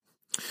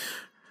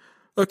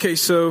Okay,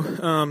 so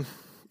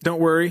don't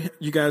worry.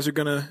 You guys are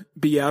going to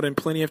be out in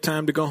plenty of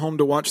time to go home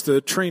to watch the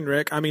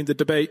the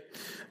debate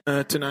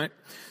tonight.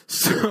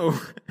 So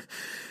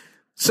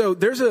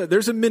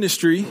there's a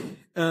ministry.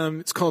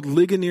 It's called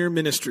Ligonier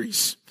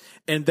Ministries,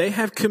 and they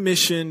have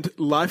commissioned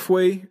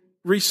Lifeway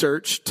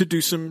Research to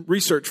do some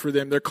research for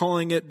them. They're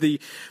calling it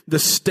the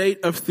State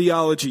of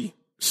Theology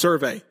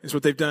survey is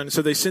what they've done.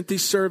 So they sent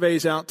these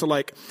surveys out to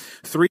like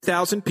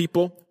 3,000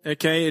 people.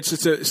 Okay. It's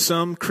just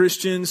some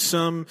Christians,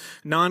 some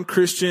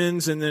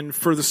non-Christians. And then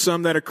for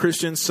some that are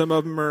Christians, some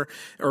of them are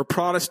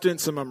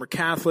Protestant, some of them are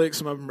Catholic,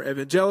 some of them are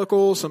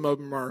evangelical, some of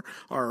them are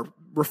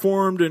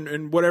Reformed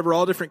and whatever,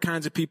 all different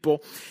kinds of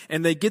people.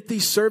 And they get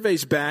these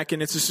surveys back,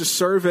 and it's just a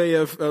survey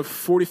of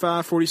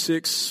 45,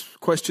 46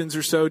 questions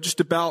or so, just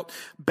about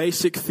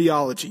basic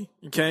theology.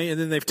 Okay. And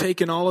then they've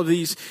taken all of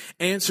these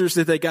answers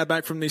that they got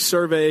back from these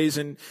surveys,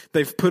 and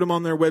they've put them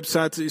on their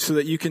website so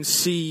that you can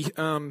see,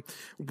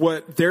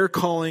 what they're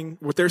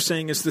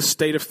saying is the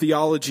state of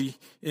theology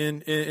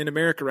in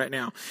America right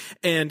now.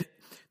 And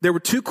there were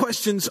two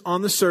questions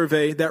on the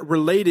survey that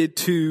related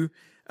to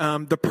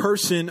the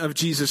person of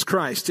Jesus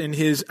Christ and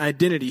his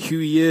identity, who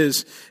he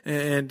is,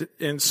 and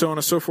so on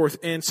and so forth.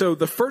 And so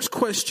the first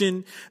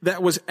question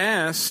that was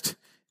asked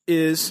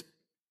it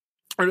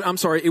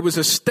was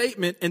a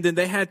statement, and then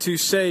they had to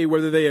say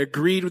whether they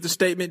agreed with the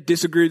statement,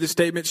 disagreed with the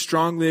statement,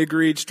 strongly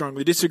agreed,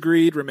 strongly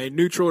disagreed, remained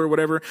neutral, or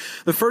whatever.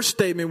 The first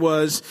statement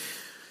was,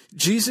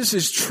 Jesus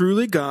is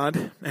truly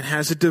God and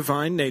has a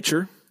divine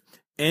nature,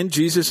 and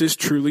Jesus is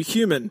truly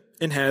human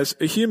and has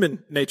a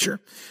human nature.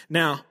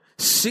 Now,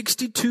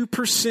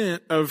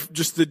 62% of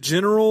just the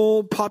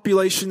general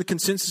population, the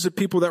consensus of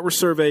people that were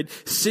surveyed,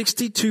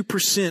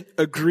 62%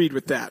 agreed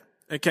with that.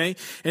 Okay.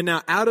 And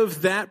now out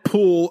of that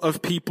pool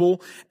of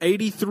people,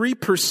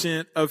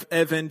 83% of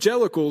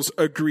evangelicals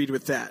agreed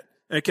with that.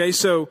 Okay.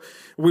 So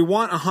we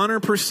want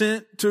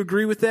 100% to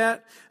agree with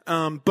that.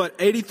 But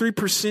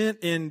 83%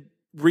 in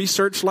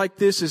research like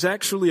this is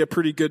actually a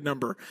pretty good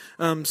number.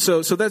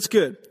 So that's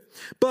good.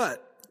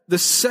 But the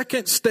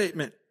second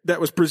statement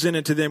that was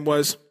presented to them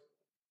was,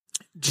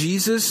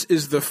 Jesus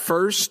is the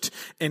first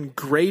and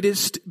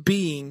greatest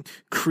being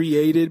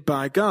created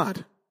by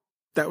God.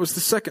 That was the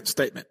second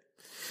statement.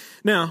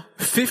 Now,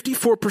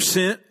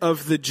 54%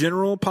 of the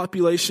general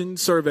population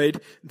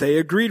surveyed, they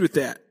agreed with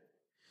that.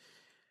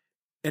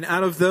 And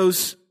out of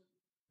those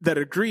that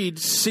agreed,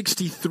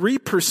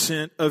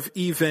 63% of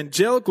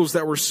evangelicals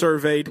that were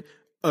surveyed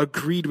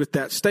agreed with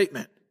that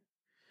statement,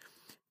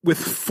 with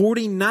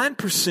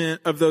 49%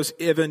 of those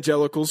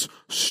evangelicals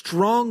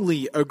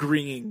strongly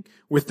agreeing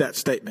with that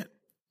statement.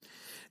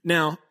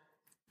 Now,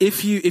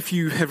 if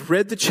you have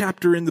read the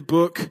chapter in the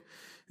book,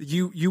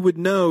 you would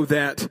know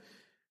that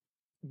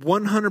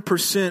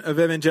 100% of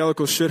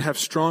evangelicals should have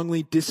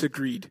strongly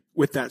disagreed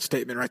with that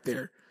statement right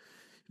there.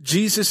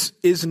 Jesus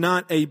is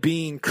not a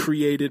being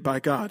created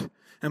by God.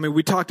 I mean,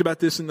 we talked about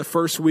this in the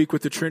first week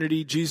with the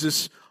Trinity.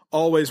 Jesus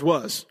always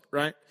was,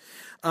 right?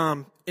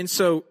 And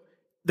so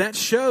that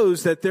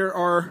shows that there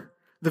are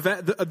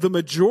the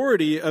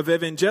majority of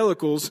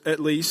evangelicals, at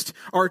least,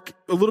 are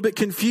a little bit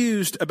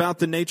confused about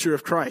the nature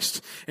of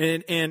Christ.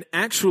 And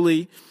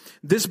actually,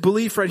 this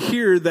belief right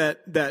here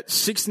that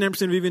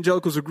 69% of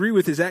evangelicals agree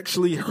with is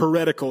actually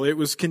heretical. It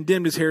was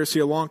condemned as heresy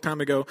a long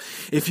time ago.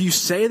 If you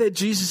say that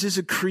Jesus is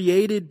a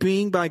created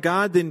being by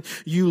God, then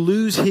you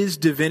lose his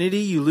divinity,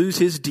 you lose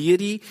his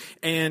deity,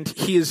 and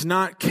he is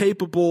not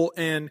capable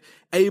and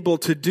able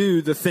to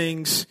do the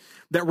things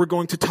that we're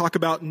going to talk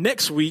about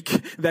next week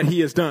that he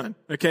has done.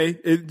 Okay?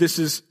 This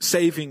is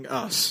saving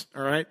us.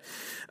 All right?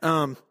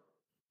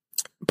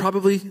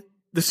 Probably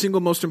the single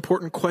most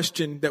important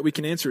question that we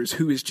can answer is,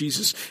 who is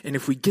Jesus? And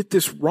if we get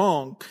this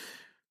wrong,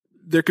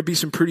 there could be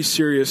some pretty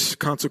serious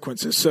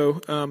consequences.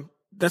 So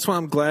that's why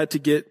I'm glad to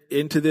get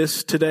into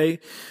this today,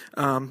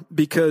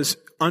 because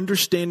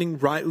understanding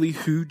rightly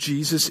who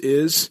Jesus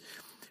is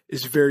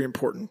very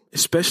important,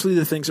 especially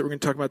the things that we're going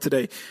to talk about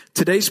today.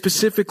 Today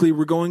specifically,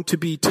 we're going to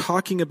be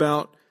talking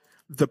about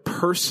the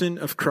person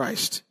of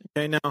Christ.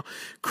 Okay, now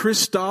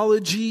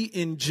Christology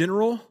in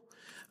general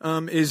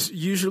is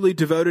usually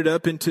divided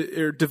up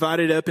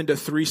into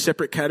three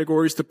separate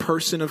categories. The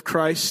person of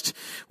Christ,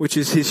 which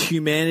is his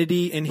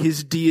humanity and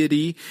his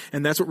deity,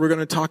 and that's what we're going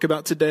to talk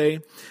about today.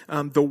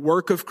 The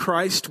work of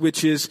Christ,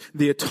 which is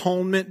the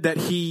atonement that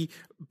he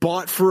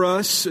bought for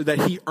us, that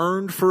he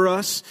earned for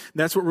us.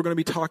 That's what we're going to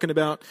be talking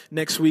about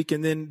next week.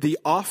 And then the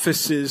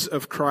offices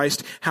of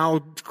Christ, how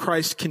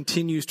Christ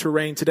continues to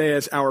reign today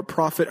as our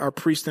prophet, our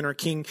priest, and our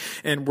king.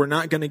 And we're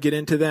not going to get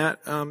into that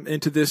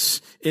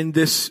in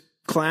this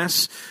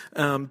class,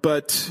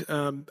 but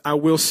I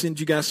will send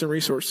you guys some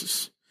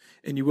resources,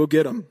 and you will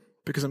get them,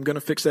 because I'm going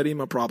to fix that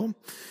email problem.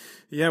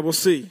 Yeah, we'll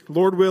see.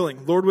 Lord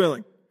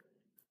willing.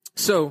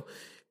 So,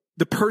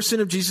 the person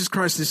of Jesus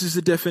Christ, this is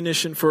the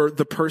definition for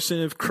the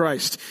person of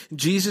Christ.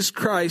 Jesus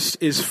Christ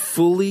is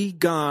fully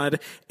God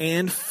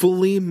and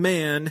fully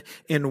man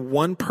in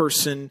one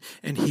person,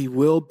 and he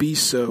will be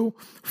so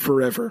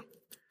forever.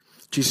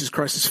 Jesus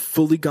Christ is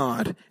fully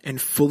God and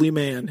fully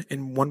man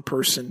in one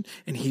person,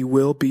 and he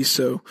will be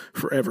so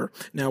forever.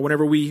 Now,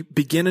 whenever we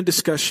begin a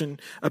discussion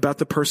about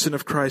the person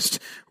of Christ,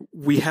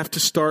 we have to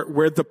start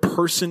where the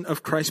person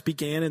of Christ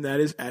began, and that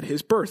is at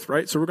his birth,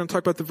 right? So we're going to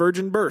talk about the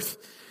virgin birth.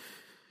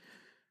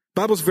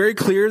 Bible's very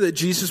clear that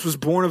Jesus was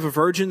born of a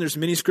virgin. There's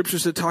many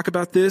scriptures that talk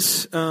about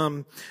this.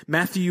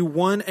 Matthew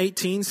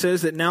 1:18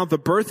 says that now the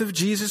birth of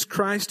Jesus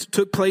Christ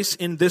took place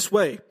in this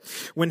way.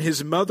 When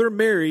his mother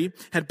Mary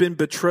had been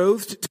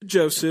betrothed to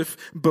Joseph,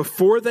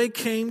 before they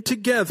came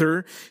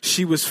together,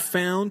 she was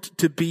found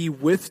to be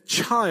with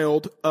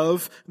child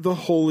of the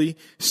Holy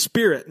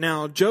Spirit.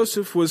 Now,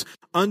 Joseph was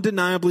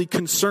undeniably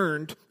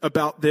concerned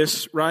about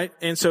this, right?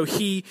 And so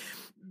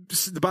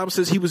the Bible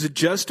says he was a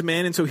just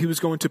man, and so he was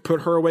going to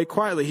put her away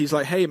quietly. He's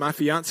like, hey, my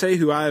fiance,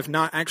 who I have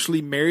not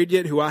actually married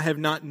yet, who I have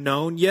not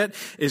known yet,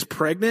 is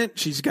pregnant.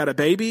 She's got a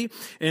baby.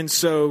 And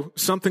so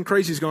something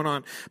crazy is going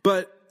on.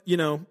 But,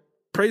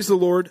 praise the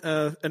Lord,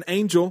 an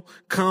angel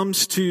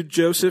comes to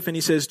Joseph and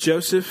he says,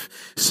 Joseph,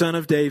 son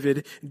of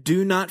David,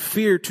 do not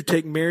fear to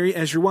take Mary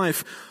as your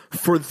wife,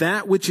 for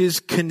that which is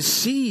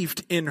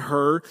conceived in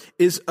her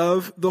is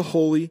of the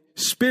Holy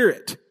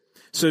Spirit.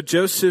 So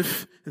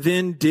Joseph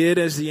then did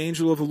as the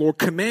angel of the Lord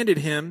commanded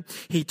him.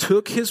 He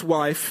took his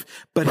wife,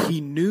 but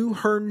he knew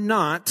her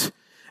not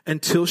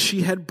until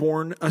she had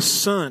borne a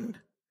son.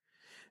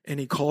 And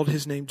he called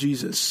his name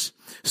Jesus.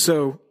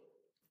 So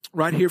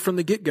right here from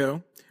the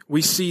get-go,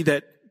 we see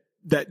that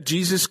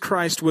Jesus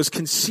Christ was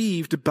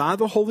conceived by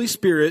the Holy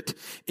Spirit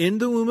in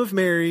the womb of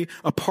Mary,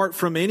 apart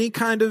from any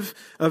kind of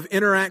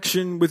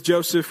interaction with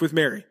Joseph with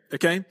Mary.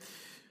 Okay?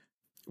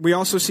 We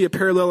also see a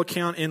parallel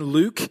account in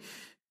Luke.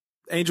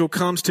 Angel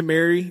comes to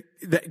Mary,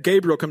 that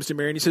Gabriel comes to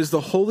Mary, and he says, the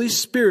Holy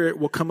Spirit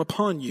will come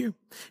upon you,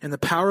 and the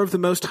power of the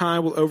Most High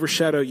will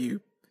overshadow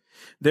you.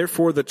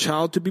 Therefore, the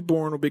child to be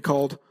born will be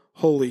called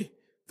Holy,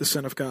 the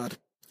Son of God.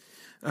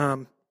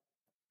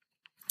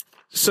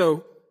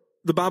 So,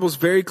 the Bible's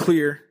very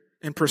clear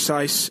and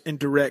precise and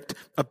direct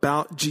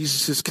about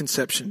Jesus'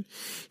 conception.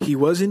 He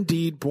was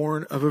indeed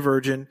born of a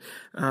virgin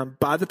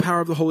by the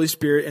power of the Holy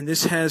Spirit, and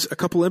this has a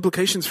couple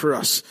implications for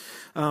us.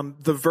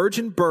 The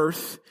virgin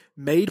birth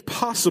made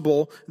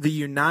possible the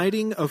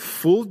uniting of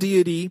full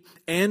deity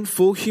and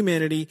full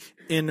humanity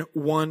in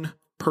one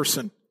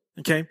person.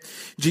 Okay?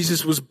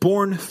 Jesus was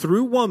born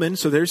through woman,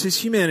 so there's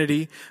his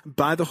humanity,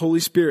 by the Holy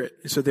Spirit.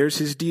 And so there's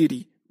his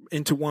deity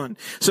into one.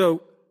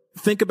 So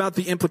think about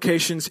the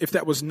implications if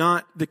that was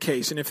not the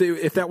case, and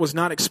if that was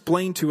not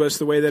explained to us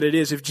the way that it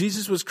is. If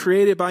Jesus was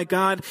created by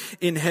God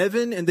in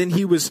heaven and then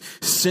he was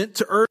sent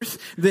to earth,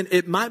 then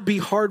it might be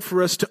hard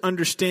for us to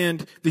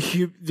understand the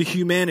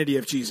humanity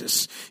of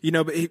Jesus.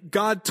 But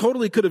God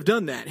totally could have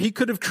done that. He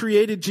could have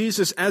created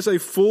Jesus as a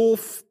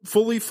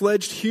fully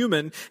fledged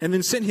human and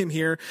then sent him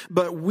here,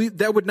 but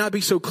that would not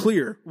be so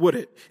clear, would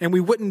it? And we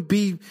wouldn't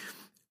be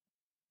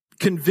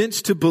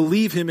convinced to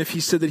believe him if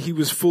he said that he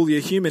was fully a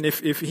human,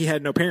 if he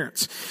had no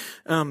parents.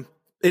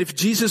 If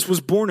Jesus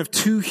was born of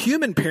two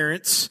human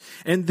parents,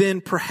 and then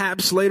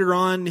perhaps later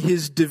on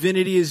his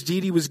divinity, his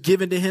deity was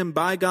given to him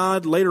by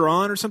God later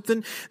on or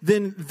something,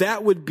 then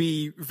that would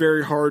be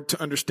very hard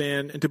to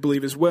understand and to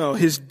believe as well.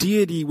 His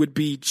deity would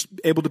be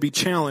able to be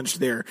challenged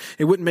there.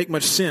 It wouldn't make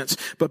much sense.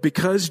 But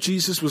because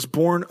Jesus was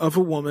born of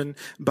a woman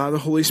by the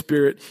Holy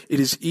Spirit,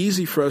 it is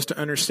easy for us to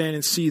understand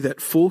and see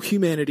that full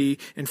humanity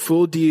and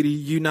full deity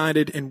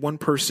united in one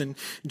person,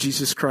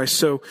 Jesus Christ.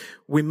 So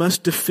we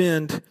must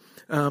defend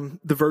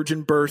the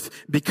virgin birth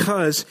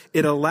because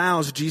it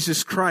allows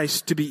Jesus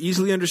Christ to be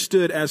easily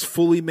understood as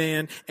fully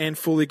man and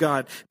fully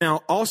God.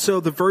 Now,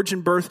 also the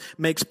virgin birth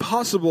makes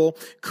possible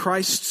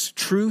Christ's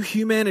true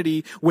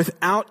humanity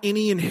without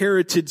any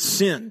inherited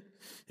sin.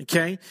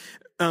 Okay?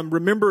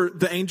 Remember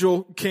the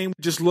angel came,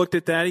 just looked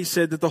at that. He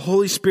said that the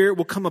Holy Spirit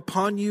will come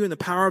upon you and the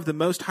power of the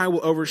Most High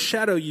will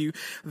overshadow you.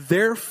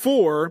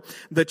 Therefore,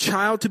 the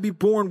child to be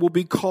born will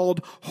be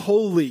called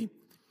holy.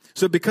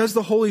 So because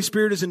the Holy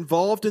Spirit is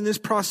involved in this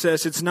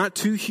process, it's not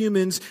two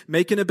humans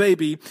making a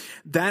baby,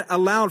 that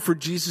allowed for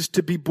Jesus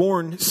to be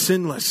born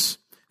sinless.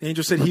 The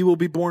angel said he will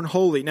be born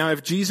holy. Now,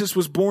 if Jesus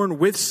was born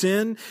with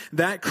sin,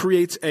 that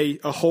creates a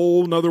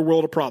whole nother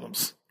world of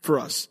problems for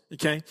us.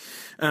 Okay?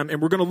 And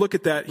we're going to look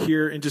at that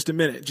here in just a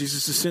minute,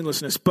 Jesus'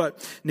 sinlessness.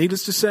 But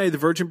needless to say, the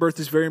virgin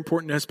birth is very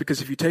important to us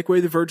because if you take away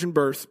the virgin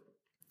birth,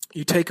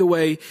 you take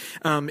away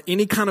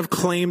any kind of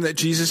claim that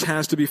Jesus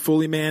has to be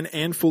fully man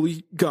and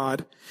fully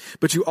God,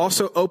 but you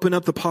also open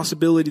up the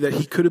possibility that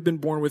he could have been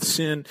born with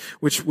sin,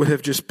 which would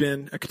have just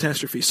been a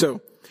catastrophe.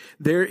 So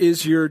there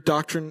is your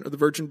doctrine of the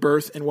virgin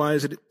birth and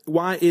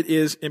why it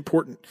is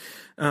important.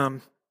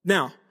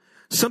 Now,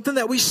 something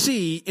that we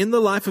see in the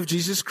life of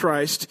Jesus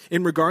Christ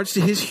in regards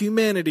to his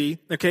humanity,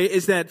 okay,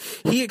 is that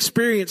he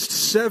experienced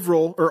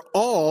several or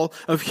all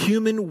of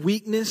human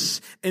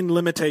weakness and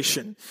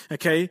limitation,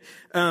 okay?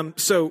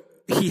 So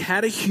he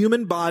had a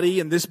human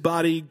body and this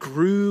body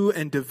grew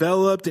and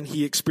developed and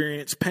he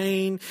experienced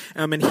pain,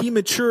 and he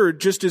matured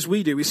just as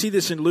we do. We see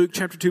this in Luke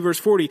chapter 2 verse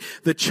 40.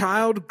 The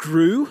child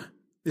grew,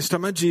 this is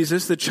talking about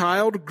Jesus, the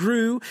child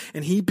grew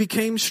and he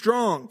became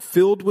strong,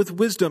 filled with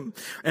wisdom,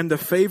 and the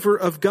favor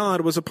of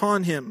God was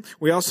upon him.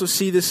 We also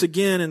see this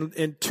again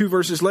in 2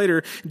 verses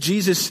later.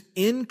 Jesus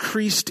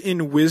increased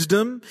in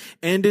wisdom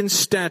and in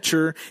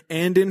stature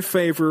and in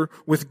favor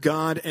with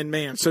God and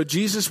man. So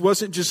Jesus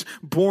wasn't just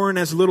born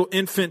as a little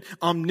infant,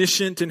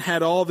 omniscient, and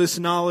had all this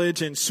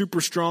knowledge and super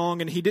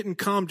strong, and he didn't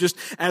come just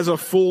as a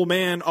full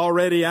man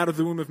already out of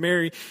the womb of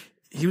Mary.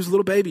 He was a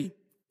little baby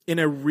in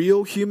a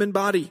real human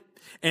body.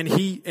 And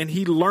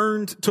he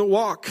learned to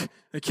walk,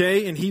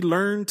 okay? And he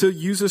learned to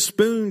use a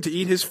spoon to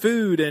eat his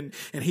food, and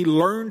he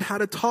learned how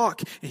to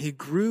talk, and he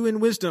grew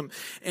in wisdom.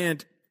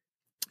 And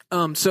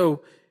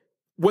so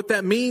what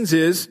that means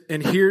is,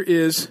 and here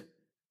is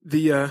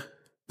the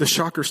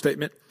shocker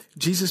statement,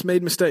 Jesus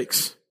made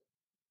mistakes.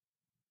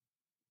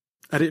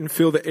 I didn't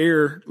feel the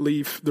air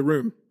leave the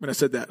room when I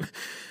said that.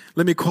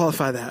 Let me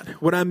qualify that.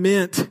 What I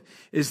meant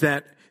is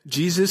that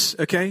Jesus,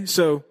 okay,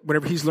 so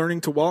whenever he's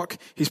learning to walk,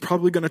 he's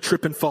probably going to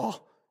trip and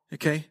fall.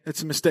 Okay,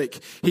 that's a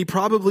mistake. He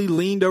probably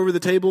leaned over the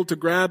table to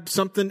grab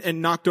something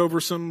and knocked over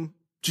some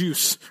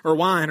juice or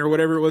wine or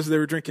whatever it was they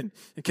were drinking.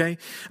 Okay,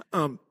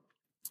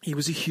 he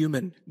was a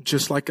human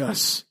just like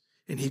us,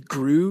 and he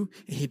grew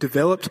and he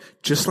developed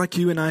just like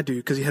you and I do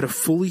because he had a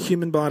fully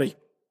human body.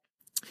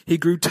 He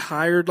grew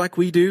tired like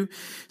we do.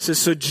 It says,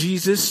 so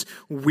Jesus,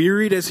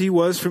 wearied as he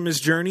was from his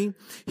journey,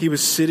 he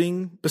was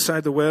sitting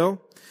beside the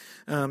well.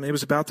 It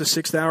was about the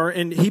 6th hour,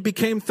 and he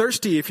became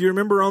thirsty. If you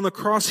remember on the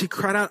cross, he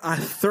cried out, I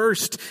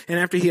thirst. And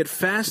after he had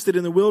fasted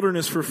in the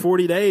wilderness for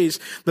 40 days,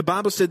 the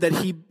Bible said that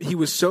he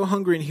was so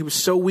hungry and he was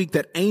so weak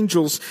that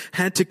angels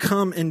had to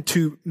come and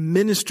to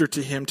minister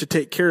to him, to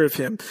take care of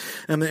him.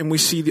 And we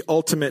see the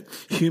ultimate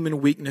human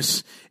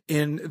weakness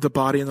in the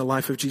body and the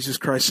life of Jesus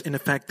Christ, in the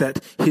fact that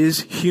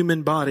his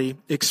human body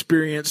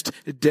experienced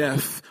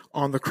death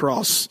on the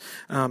cross.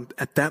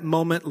 At that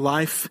moment,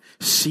 life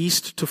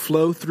ceased to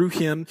flow through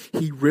him.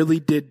 He really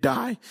did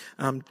die.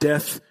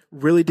 Death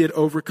really did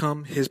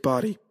overcome his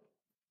body.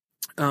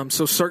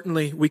 So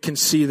certainly we can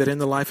see that in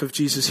the life of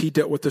Jesus, he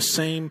dealt with the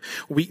same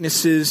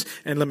weaknesses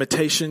and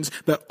limitations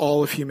that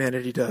all of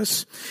humanity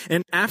does.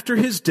 And after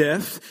his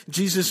death,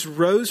 Jesus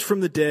rose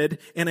from the dead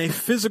in a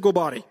physical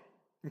body.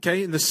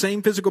 Okay, in the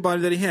same physical body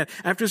that he had.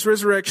 After his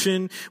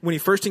resurrection, when he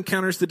first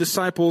encounters the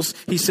disciples,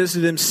 he says to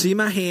them, see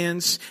my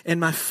hands and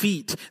my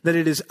feet, that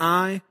it is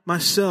I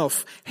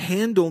myself.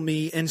 Handle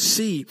me and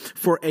see,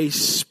 for a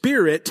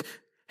spirit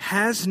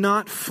has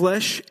not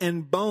flesh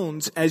and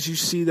bones as you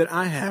see that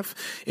I have.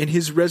 In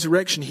his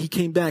resurrection, he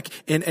came back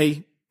in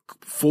a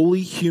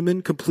fully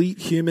human, complete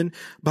human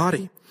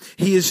body.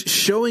 He is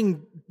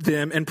showing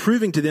them and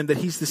proving to them that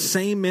he's the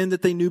same man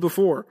that they knew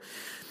before.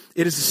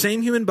 It is the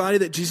same human body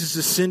that Jesus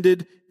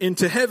ascended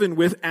into heaven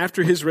with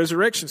after his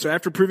resurrection. So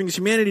after proving his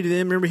humanity to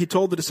them, remember he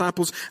told the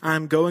disciples,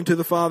 I'm going to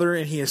the Father,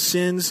 and he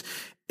ascends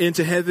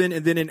into heaven.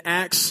 And then in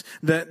Acts,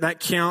 that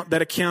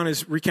account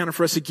is recounted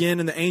for us again.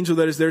 And the angel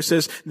that is there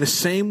says, the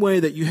same way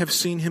that you have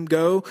seen him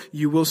go,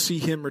 you will see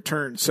him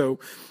return. So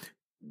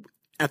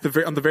on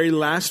the very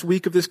last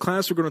week of this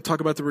class, we're going to talk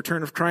about the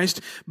return of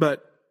Christ,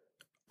 but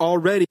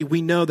already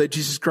we know that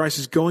Jesus Christ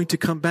is going to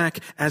come back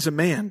as a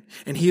man,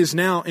 and he is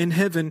now in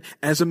heaven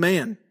as a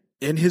man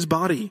in his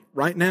body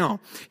right now.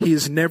 He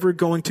is never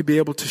going to be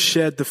able to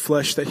shed the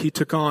flesh that he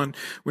took on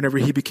whenever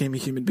he became a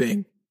human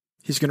being.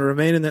 He's going to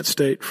remain in that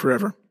state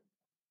forever.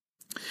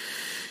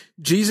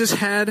 Jesus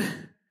had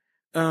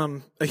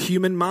a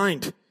human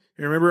mind.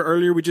 You remember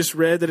earlier we just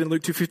read that in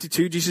Luke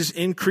 2:52, Jesus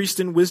increased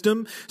in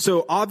wisdom.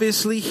 So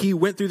obviously he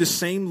went through the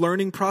same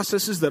learning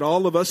processes that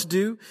all of us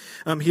do.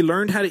 He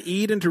learned how to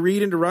eat and to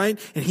read and to write,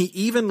 and he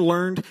even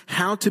learned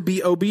how to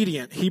be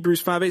obedient.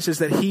 Hebrews 5:8 says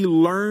that he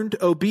learned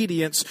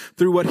obedience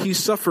through what he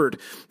suffered.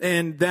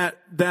 And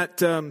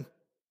that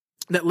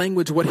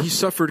language, what he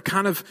suffered,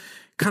 kind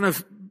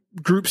of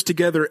groups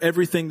together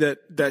everything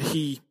that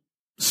he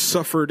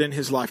suffered in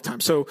his lifetime.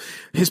 So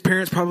his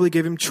parents probably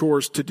gave him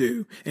chores to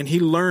do, and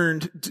he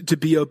learned to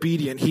be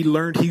obedient.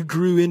 He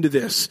grew into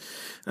this.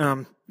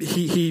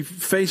 He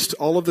faced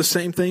all of the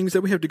same things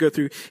that we have to go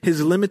through.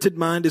 His limited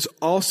mind is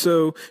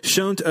also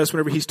shown to us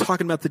whenever he's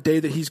talking about the day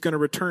that he's going to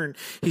return.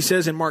 He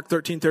says in Mark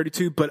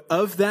 13:32, but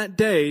of that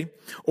day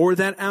or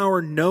that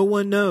hour no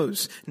one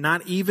knows,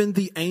 not even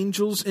the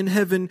angels in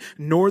heaven,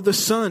 nor the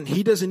Son.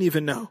 He doesn't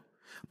even know,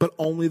 but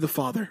only the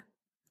Father.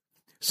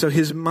 So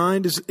his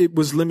mind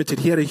was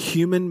limited. He had a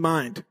human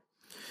mind.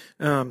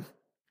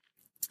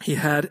 He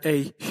had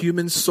a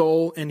human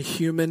soul and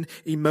human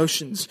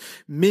emotions.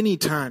 Many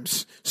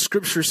times,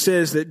 Scripture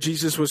says that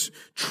Jesus was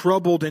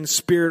troubled in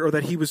spirit, or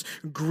that he was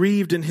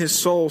grieved in his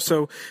soul.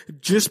 So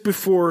just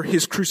before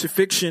his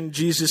crucifixion,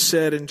 Jesus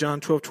said in John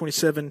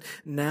 12:27,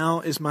 now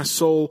is my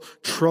soul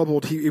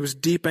troubled. It was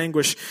deep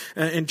anguish.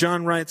 And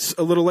John writes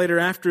a little later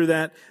after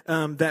that,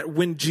 that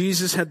when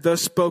Jesus had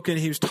thus spoken,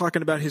 he was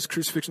talking about his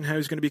crucifixion, how he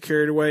was going to be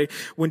carried away.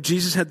 When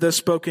Jesus had thus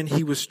spoken,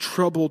 he was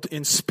troubled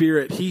in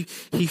spirit. He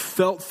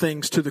felt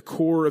things to to the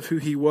core of who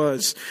he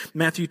was.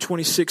 Matthew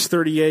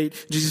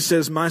 26:38, Jesus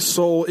says, "My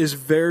soul is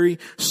very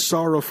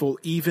sorrowful,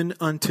 even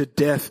unto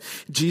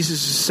death."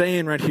 Jesus is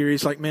saying right here,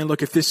 he's like, man,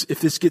 look, if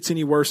this gets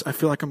any worse, I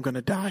feel like I'm going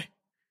to die.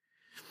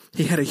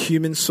 He had a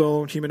human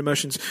soul and human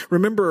emotions.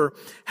 Remember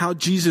how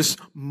Jesus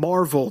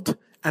marveled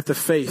at the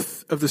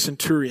faith of the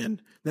centurion.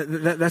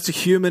 That's a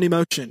human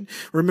emotion.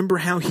 Remember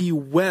how he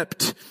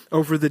wept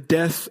over the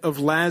death of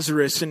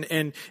Lazarus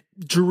and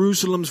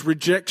Jerusalem's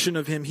rejection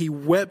of him. He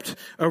wept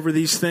over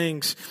these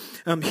things.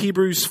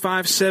 Hebrews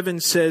 5:7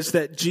 says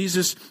that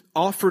Jesus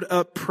offered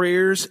up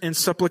prayers and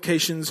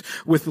supplications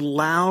with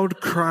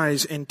loud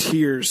cries and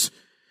tears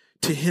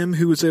to him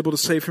who was able to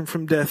save him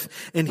from death,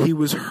 and he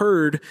was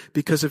heard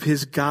because of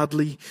his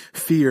godly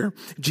fear.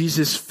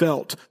 Jesus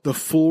felt the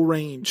full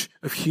range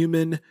of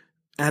human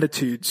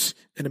attitudes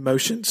and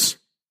emotions.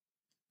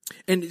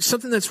 And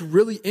something that's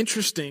really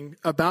interesting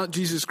about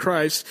Jesus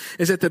Christ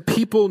is that the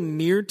people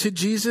near to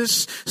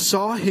Jesus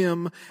saw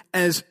him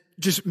as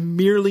just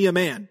merely a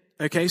man.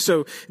 Okay,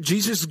 so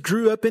Jesus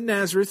grew up in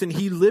Nazareth and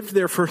he lived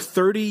there for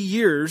 30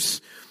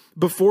 years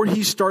before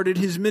he started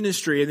his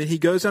ministry. And then he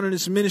goes out on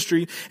his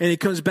ministry and he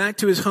comes back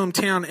to his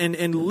hometown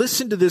and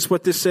listen to this,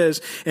 what this says.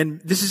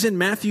 And this is in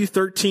Matthew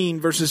 13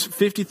 verses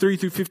 53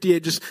 through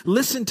 58. Just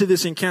listen to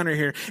this encounter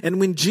here. "And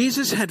when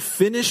Jesus had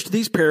finished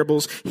these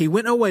parables, he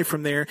went away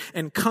from there,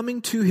 and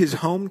coming to his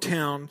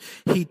hometown,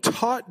 he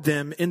taught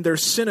them in their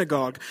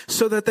synagogue,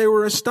 so that they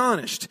were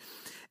astonished.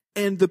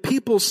 And the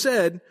people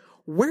said,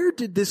 'Where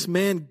did this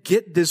man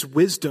get this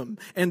wisdom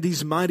and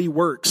these mighty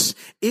works?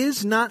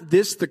 Is not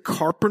this the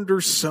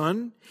carpenter's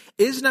son?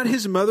 Is not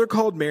his mother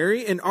called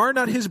Mary? And are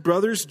not his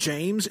brothers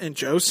James and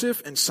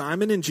Joseph and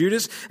Simon and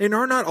Judas? And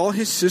are not all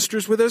his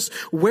sisters with us?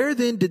 Where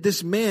then did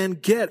this man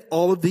get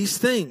all of these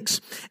things?'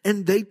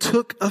 And they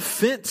took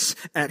offense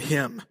at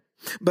him.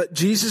 But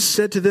Jesus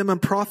said to them, 'A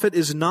prophet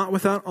is not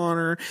without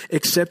honor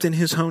except in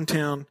his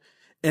hometown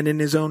and in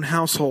his own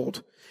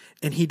household.'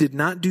 And he did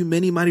not do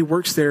many mighty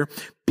works there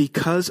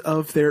because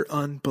of their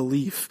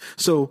unbelief."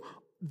 So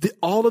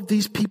all of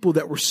these people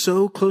that were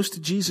so close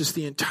to Jesus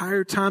the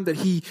entire time that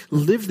he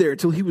lived there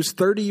till he was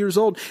 30 years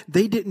old,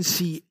 they didn't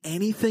see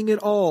anything at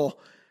all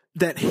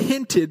that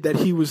hinted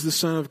that he was the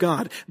Son of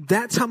God.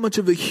 That's how much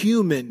of a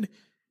human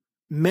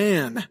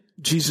man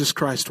Jesus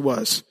Christ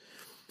was.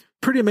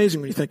 Pretty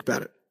amazing when you think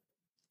about it.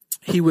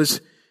 He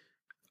was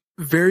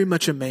very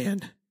much a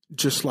man,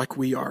 just like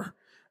we are.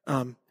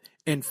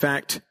 In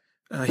fact,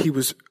 he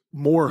was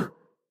more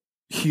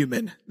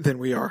human than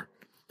we are.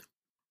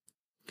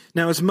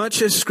 Now, as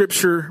much as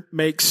Scripture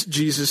makes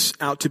Jesus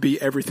out to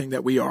be everything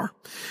that we are,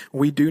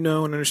 we do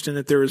know and understand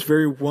that there is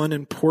one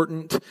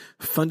important,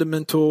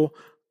 fundamental,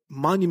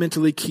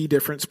 monumentally key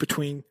difference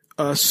between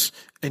us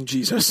and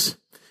Jesus.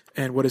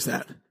 And what is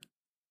that?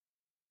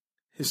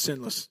 His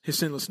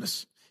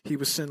sinlessness. He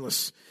was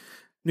sinless.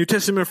 New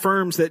Testament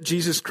affirms that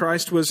Jesus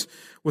Christ was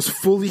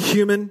fully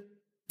human,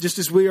 just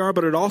as we are,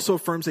 but it also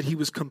affirms that he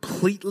was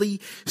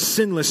completely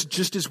sinless,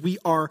 just as we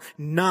are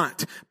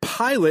not.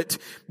 Pilate,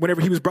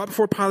 whenever he was brought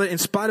before Pilate, in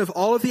spite of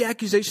all of the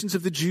accusations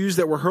of the Jews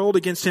that were hurled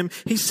against him,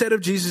 he said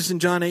of Jesus in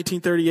John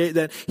 18:38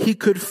 that he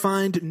could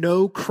find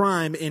no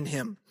crime in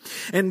him.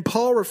 And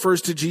Paul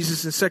refers to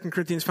Jesus in 2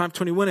 Corinthians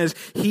 5:21 as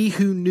he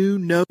who knew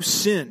no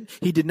sin.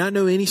 He did not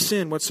know any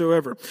sin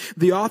whatsoever.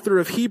 The author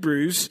of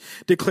Hebrews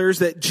declares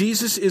that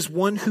Jesus is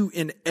one who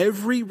in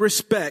every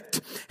respect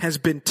has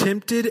been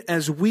tempted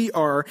as we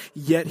are,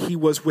 yet he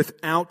was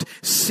without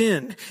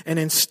sin. And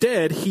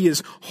instead, he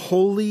is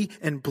holy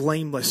and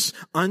blameless,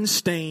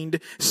 unstained,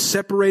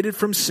 separated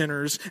from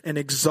sinners, and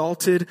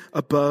exalted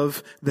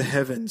above the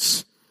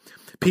heavens.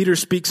 Peter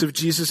speaks of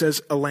Jesus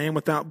as a lamb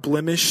without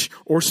blemish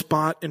or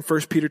spot in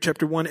 1 Peter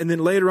chapter 1. And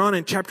then later on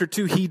in chapter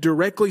 2, he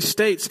directly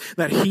states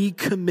that he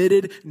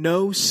committed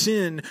no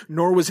sin,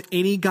 nor was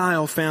any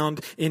guile found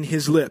in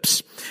his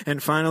lips.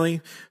 And finally,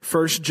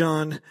 1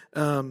 John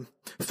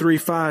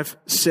 3:5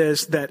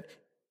 says that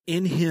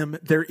in him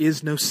there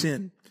is no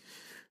sin.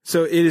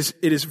 So it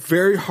is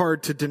very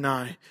hard to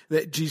deny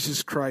that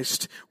Jesus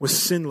Christ was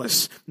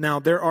sinless. Now,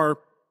 there are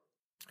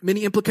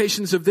many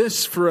implications of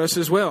this for us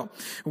as well.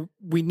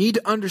 We need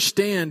to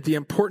understand the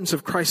importance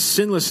of Christ's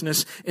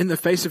sinlessness in the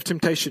face of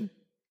temptation.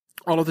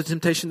 All of the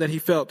temptation that he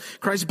felt.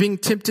 Christ being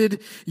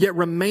tempted, yet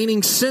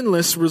remaining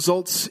sinless,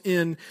 results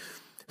in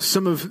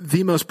some of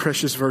the most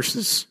precious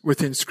verses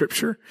within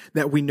Scripture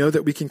that we know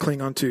that we can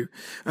cling on to.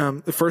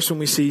 The first one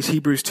we see is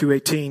Hebrews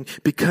 2:18.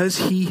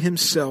 Because he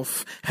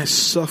himself has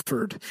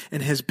suffered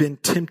and has been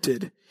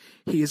tempted,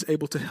 he is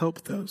able to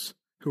help those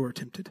who are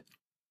tempted.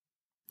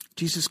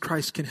 Jesus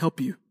Christ can help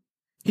you.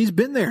 He's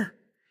been there.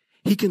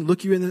 He can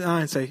look you in the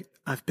eye and say,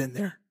 I've been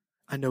there.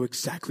 I know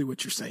exactly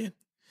what you're saying.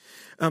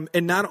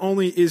 And not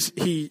only is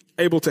he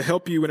able to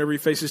help you whenever he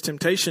faces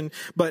temptation,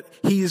 but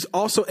he is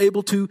also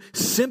able to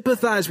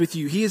sympathize with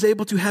you. He is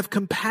able to have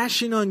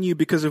compassion on you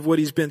because of what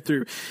he's been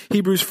through.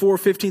 Hebrews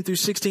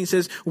 4:15-16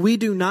 says, "We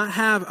do not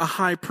have a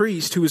high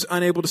priest who is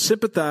unable to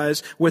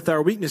sympathize with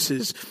our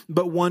weaknesses,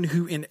 but one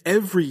who in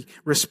every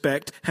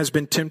respect has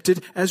been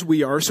tempted as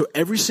we are." So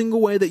every single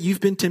way that you've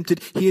been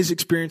tempted, he has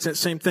experienced that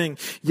same thing,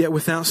 yet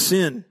without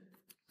sin.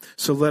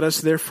 "So let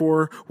us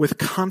therefore with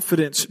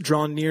confidence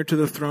draw near to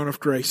the throne of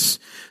grace,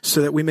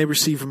 so that we may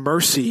receive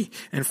mercy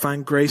and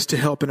find grace to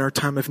help in our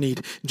time of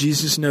need."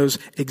 Jesus knows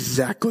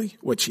exactly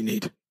what you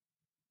need.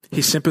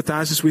 He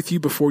sympathizes with you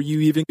before you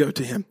even go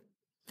to him.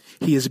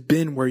 He has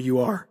been where you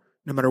are,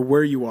 no matter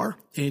where you are,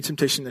 any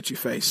temptation that you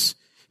face.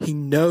 He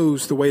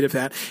knows the weight of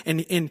that,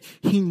 and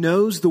he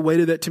knows the weight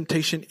of that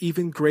temptation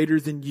even greater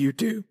than you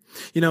do.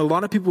 You know, a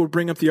lot of people will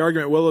bring up the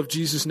argument, well, if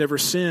Jesus never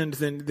sinned,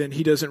 then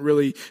he doesn't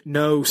really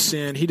know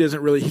sin. He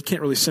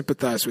can't really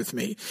sympathize with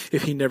me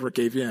if he never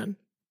gave in.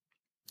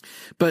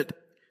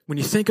 But when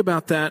you think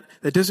about that,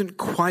 that doesn't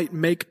quite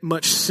make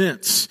much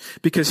sense.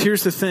 Because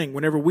here's the thing,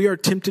 whenever we are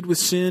tempted with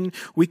sin,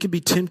 we can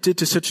be tempted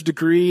to such a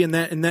degree, and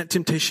that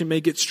temptation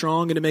may get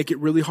strong and it may get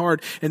really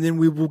hard, and then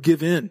we will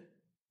give in.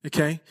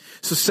 Okay?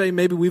 So say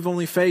maybe we've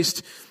only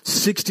faced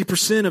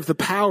 60% of the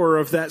power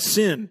of that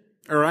sin.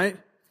 All right?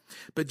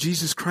 But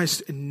Jesus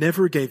Christ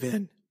never gave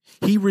in.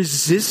 He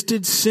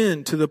resisted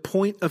sin to the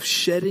point of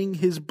shedding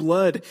his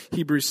blood,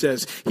 Hebrews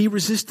says. He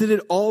resisted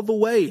it all the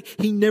way.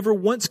 He never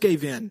once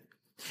gave in.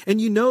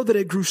 And you know that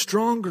it grew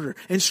stronger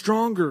and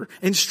stronger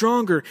and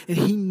stronger, and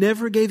he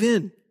never gave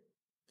in.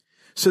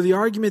 So the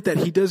argument that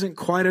he doesn't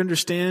quite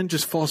understand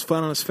just falls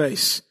flat on his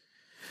face.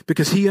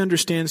 Because he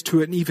understands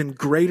to an even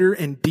greater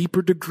and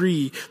deeper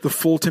degree the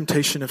full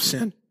temptation of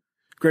sin.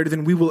 Greater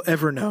than we will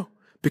ever know.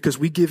 Because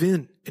we give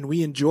in and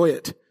we enjoy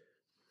it.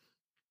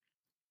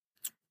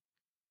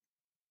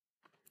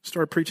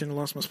 Started preaching and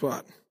lost my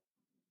spot.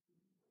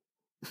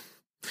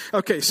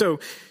 Okay, so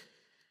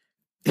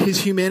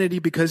his humanity,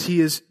 because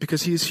he is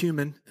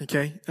human,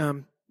 okay,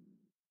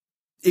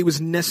 it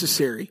was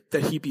necessary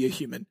that he be a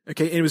human,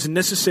 okay? And it was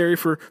necessary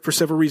for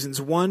several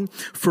reasons. One,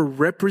 for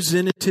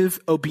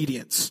representative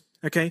obedience.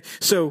 Okay,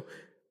 so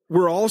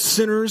we're all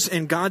sinners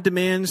and God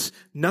demands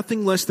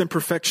nothing less than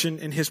perfection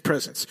in his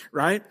presence,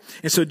 right?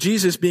 And so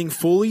Jesus, being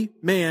fully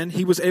man,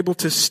 he was able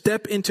to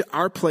step into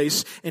our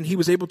place and he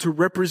was able to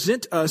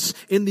represent us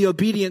in the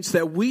obedience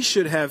that we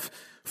should have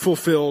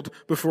fulfilled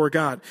before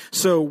God.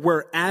 So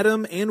where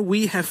Adam and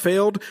we have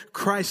failed,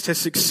 Christ has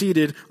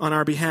succeeded on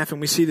our behalf.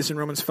 And we see this in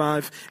Romans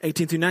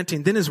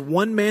 5:18-19. "Then as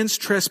one man's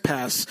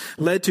trespass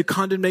led to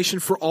condemnation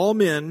for all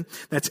men,"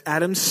 that's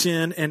Adam's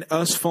sin and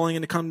us falling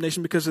into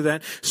condemnation because of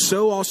that,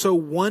 "so also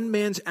one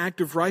man's act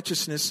of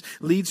righteousness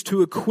leads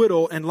to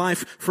acquittal and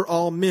life for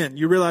all men."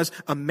 You realize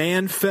a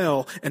man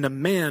fell and a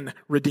man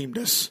redeemed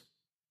us.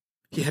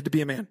 He had to be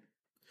a man.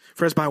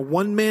 "For as by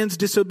one man's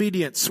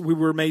disobedience we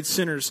were made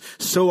sinners,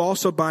 so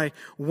also by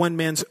one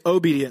man's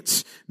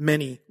obedience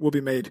many will be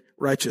made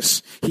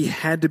righteous." He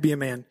had to be a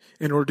man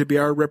in order to be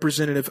our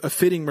representative, a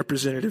fitting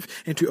representative,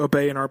 and to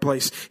obey in our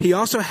place. He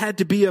also had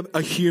to be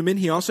a human.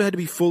 He also had to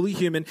be fully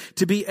human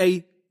to be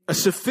a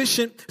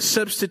sufficient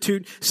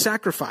substitute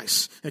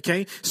sacrifice.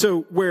 Okay?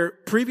 So where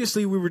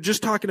previously we were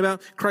just talking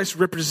about Christ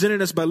represented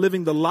us by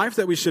living the life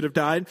that we should have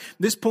died,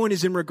 this point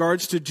is in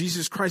regards to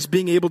Jesus Christ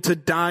being able to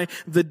die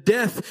the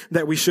death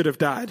that we should have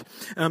died.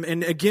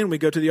 And again, we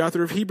go to the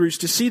author of Hebrews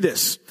to see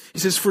this. He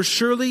says, "For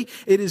surely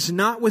it is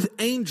not with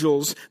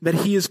angels that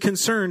he is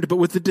concerned, but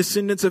with the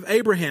descendants of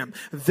Abraham.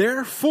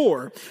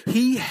 Therefore,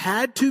 he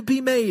had to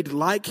be made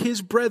like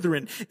his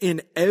brethren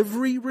in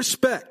every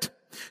respect,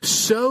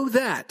 so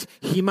that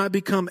he might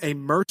become a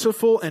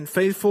merciful and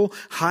faithful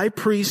high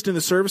priest in the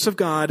service of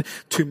God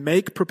to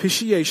make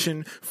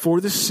propitiation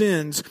for the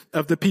sins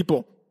of the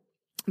people."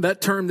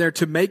 That term there,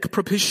 to make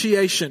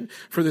propitiation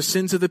for the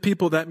sins of the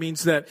people, that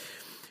means that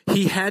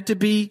he had to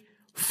be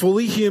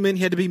fully human.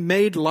 He had to be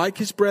made like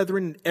his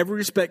brethren in every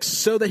respect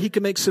so that he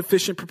could make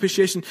sufficient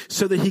propitiation,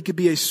 so that he could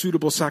be a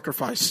suitable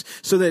sacrifice,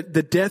 so that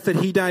the death that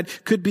he died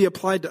could be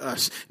applied to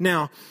us.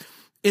 Now,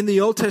 in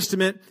the Old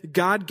Testament,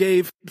 God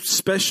gave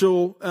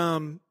special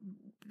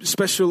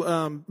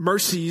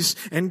mercies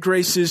and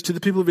graces to the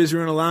people of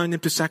Israel, allowing them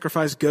to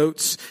sacrifice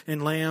goats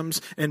and lambs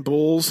and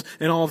bulls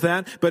and all of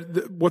that.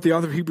 But what the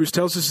author of Hebrews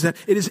tells us is that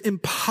it is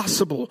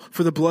impossible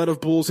for the blood of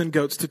bulls and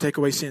goats to take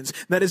away sins.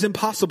 That is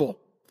impossible.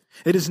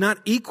 It is not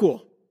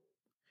equal.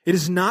 It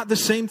is not the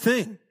same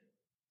thing.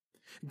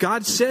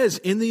 God says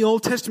in the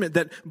Old Testament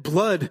that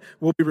blood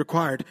will be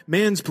required.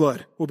 Man's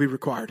blood will be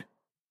required.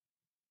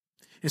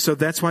 And so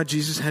that's why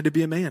Jesus had to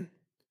be a man,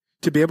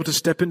 to be able to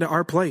step into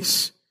our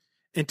place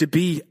and to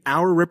be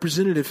our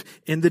representative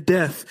in the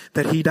death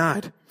that he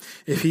died.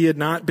 If he had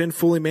not been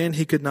fully man,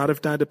 he could not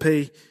have died to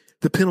pay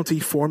the penalty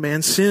for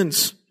man's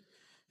sins.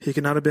 He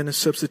could not have been a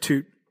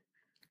substitute,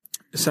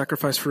 a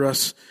sacrifice for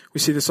us. We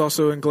see this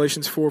also in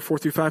Galatians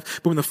 4:4-5.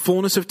 But when the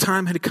fullness of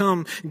time had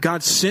come,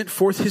 God sent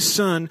forth his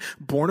son,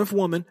 born of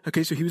woman.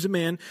 Okay, so he was a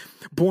man,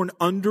 born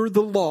under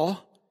the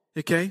law.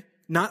 Okay,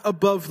 not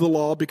above the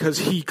law because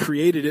he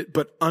created it,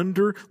 but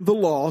under the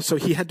law. So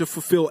he had to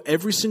fulfill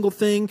every single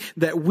thing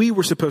that we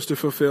were supposed to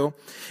fulfill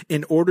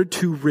in order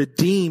to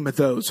redeem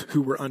those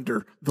who were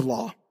under the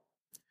law,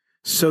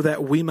 so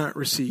that we might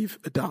receive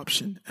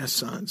adoption as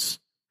sons.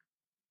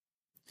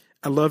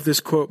 I love this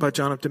quote by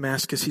John of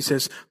Damascus. He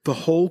says, "The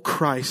whole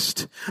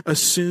Christ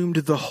assumed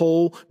the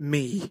whole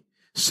me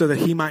so that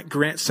he might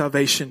grant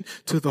salvation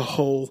to the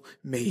whole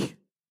me."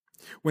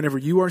 Whenever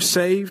you are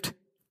saved,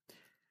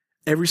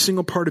 every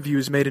single part of you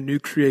is made a new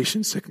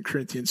creation, 2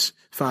 Corinthians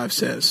 5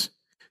 says.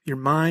 Your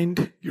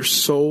mind, your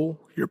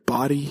soul, your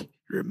body,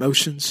 your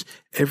emotions,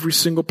 every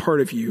single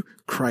part of you,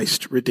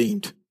 Christ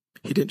redeemed.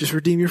 He didn't just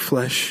redeem your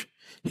flesh.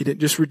 He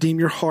didn't just redeem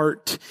your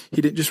heart. He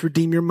didn't just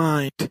redeem your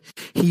mind.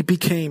 He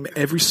became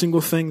every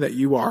single thing that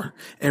you are,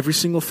 every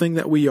single thing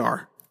that we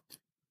are,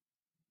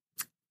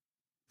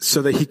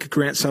 so that he could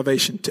grant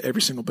salvation to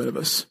every single bit of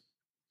us.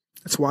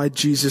 That's why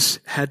Jesus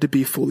had to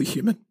be fully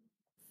human.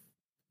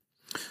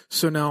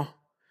 So now,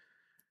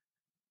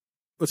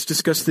 let's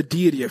discuss the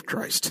deity of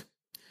Christ.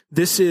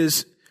 This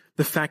is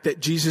the fact that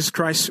Jesus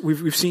Christ,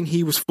 we've seen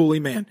he was fully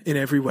man in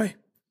every way.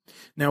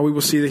 Now we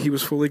will see that he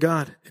was fully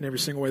God in every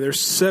single way. There's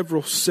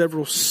several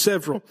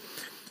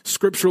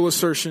scriptural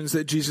assertions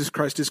that Jesus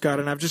Christ is God.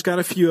 And I've just got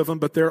a few of them,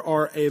 but there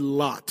are a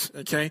lot,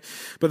 okay?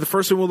 But the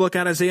first one we'll look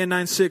at, Isaiah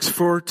 9:6,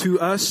 "For to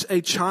us a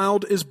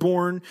child is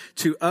born,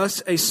 to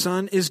us a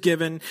son is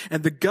given,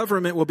 and the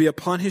government will be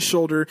upon his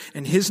shoulder,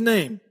 and his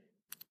name,"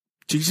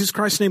 Jesus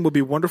Christ's name, "will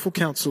be Wonderful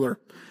Counselor,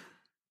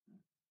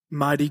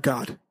 Mighty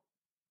God."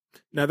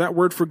 Now that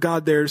word for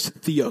God there's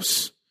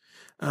theos,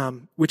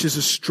 which is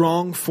a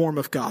strong form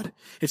of God.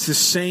 It's the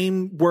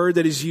same word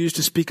that is used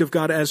to speak of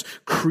God as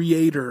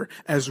creator,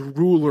 as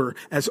ruler,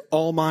 as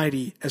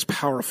almighty, as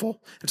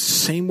powerful. It's the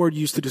same word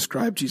used to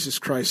describe Jesus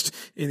Christ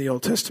in the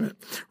Old Testament.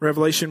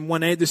 Revelation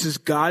 1:8, this is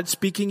God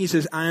speaking. He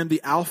says, "I am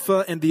the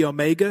Alpha and the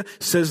Omega,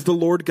 says the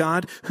Lord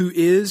God, who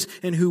is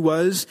and who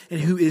was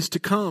and who is to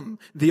come,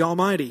 the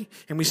Almighty."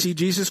 And we see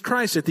Jesus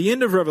Christ at the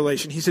end of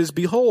Revelation. He says,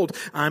 "Behold,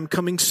 I'm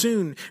coming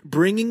soon,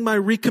 bringing my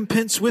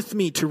recompense with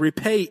me to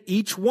repay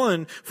each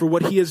one for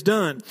what he has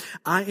done.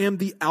 I am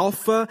the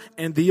Alpha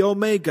and the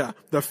Omega,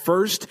 the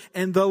first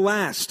and the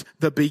last,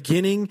 the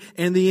beginning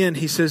and the end."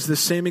 He says the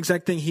same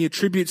exact thing. He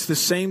attributes the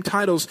same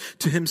titles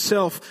to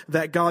himself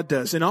that God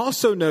does. And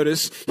also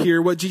notice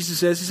here what Jesus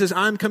says. He says,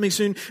 "I'm coming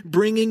soon,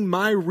 bringing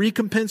my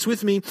recompense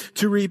with me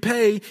to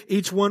repay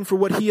each one for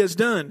what he has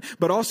done."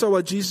 But also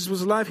while Jesus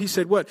was alive, he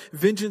said what?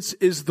 "Vengeance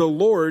is the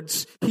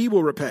Lord's, he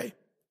will repay."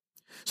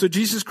 So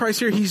Jesus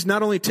Christ here, he's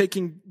not only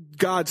taking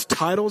God's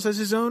titles as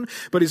his own,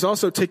 but he's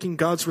also taking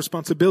God's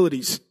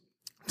responsibilities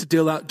to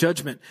deal out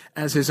judgment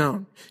as his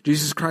own.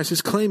 Jesus Christ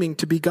is claiming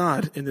to be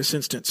God in this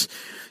instance.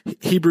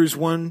 Hebrews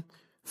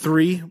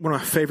 1:3, one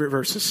of my favorite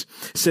verses,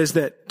 says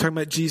that, talking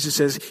about Jesus,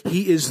 says,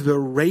 "He is the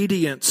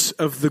radiance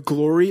of the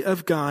glory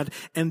of God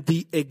and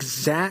the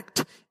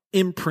exact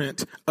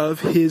imprint of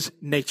his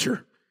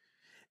nature.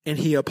 And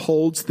he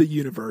upholds the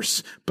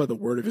universe by the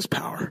word of his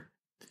power."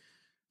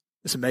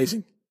 It's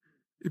amazing.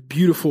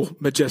 Beautiful,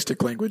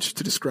 majestic language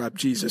to describe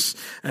Jesus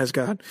as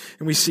God.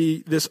 And we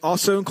see this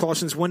also in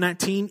Colossians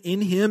 1:19.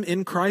 "In him,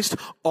 in Christ,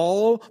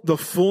 all the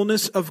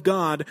fullness of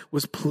God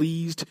was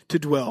pleased to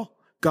dwell."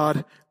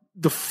 God,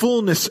 the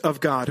fullness of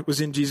God was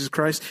in Jesus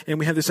Christ. And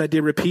we have this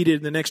idea repeated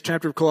in the next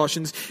chapter of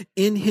Colossians.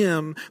 "In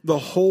him, the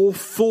whole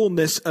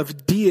fullness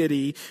of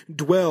deity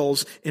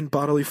dwells in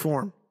bodily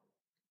form."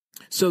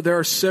 So there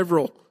are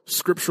several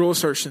scriptural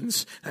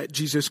assertions that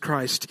Jesus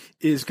Christ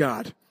is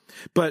God.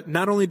 But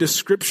not only does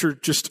Scripture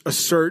just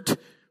assert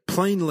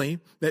plainly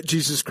that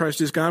Jesus Christ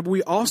is God, but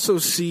we also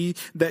see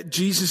that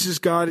Jesus is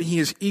God and he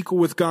is equal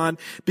with God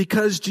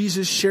because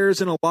Jesus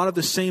shares in a lot of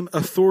the same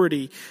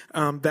authority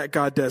that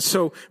God does.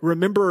 So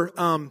remember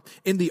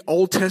in the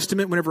Old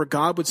Testament, whenever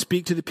God would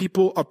speak to the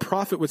people, a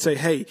prophet would say,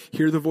 "Hey,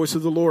 hear the voice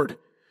of the Lord."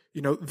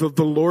 You know,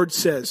 the Lord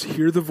says,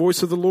 "Hear the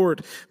voice of the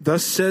Lord.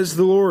 Thus says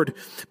the Lord."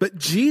 But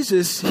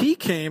Jesus, he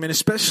came, and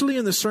especially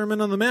in the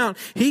Sermon on the Mount,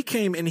 he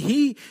came and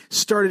he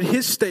started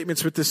his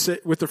statements with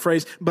the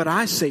phrase, "But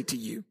I say to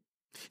you."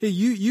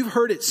 You've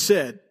heard it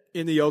said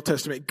in the Old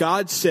Testament,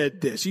 God said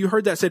this. You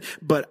heard that said,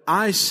 "But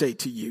I say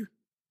to you."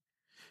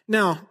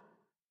 Now,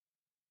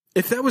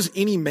 if that was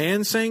any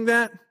man saying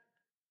that,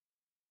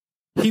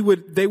 they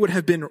would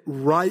have been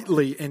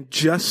rightly and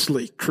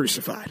justly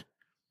crucified.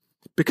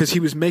 Because he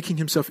was making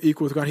himself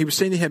equal with God. He was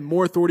saying he had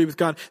more authority with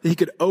God, that he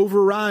could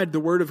override the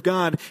word of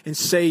God and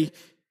say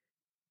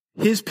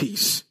his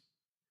piece.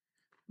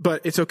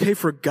 But it's okay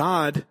for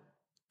God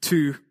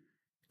to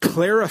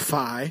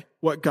clarify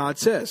what God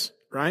says,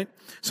 right?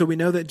 So we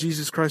know that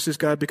Jesus Christ is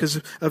God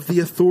because of the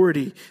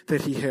authority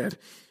that he had.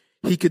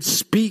 He could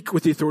speak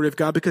with the authority of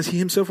God because he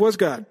himself was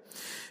God.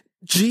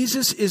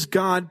 Jesus is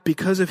God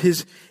because of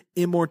his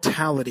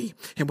immortality.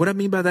 And what I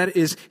mean by that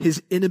is his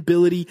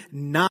inability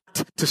not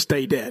to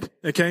stay dead.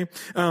 Okay?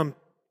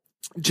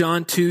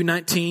 John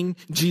 2:19,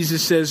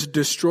 Jesus says,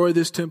 "Destroy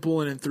this temple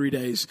and in 3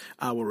 days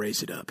I will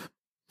raise it up."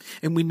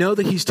 And we know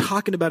that he's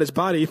talking about his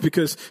body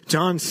because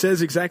John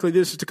says exactly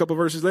this just a couple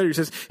verses later. He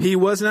says, he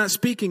was not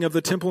speaking of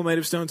the temple made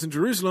of stones in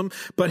Jerusalem,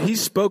 but he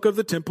spoke of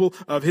the temple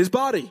of his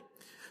body.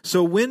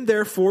 So when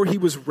therefore he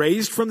was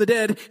raised from the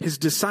dead, his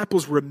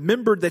disciples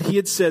remembered that he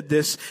had said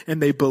this,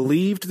 and they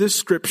believed the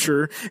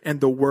scripture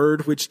and the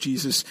word which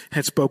Jesus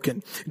had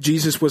spoken.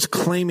 Jesus was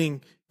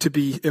claiming to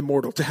be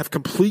immortal, to have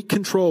complete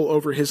control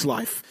over his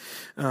life.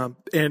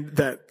 And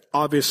that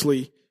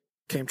obviously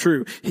came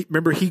true.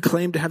 Remember, he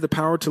claimed to have the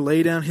power to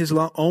lay down his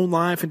own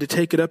life and to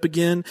take it up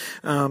again.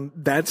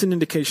 That's an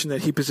indication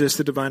that he possessed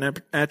the divine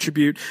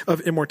attribute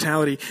of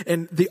immortality.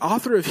 And the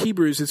author of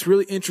Hebrews, it's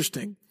really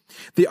interesting.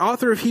 The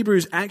author of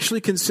Hebrews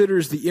actually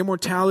considers the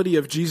immortality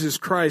of Jesus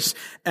Christ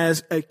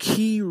as a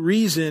key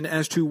reason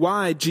as to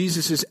why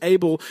Jesus is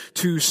able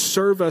to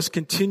serve us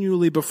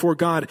continually before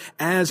God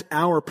as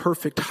our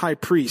perfect high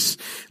priest.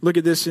 Look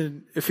at this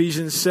in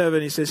Ephesians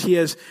 7. He says, he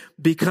has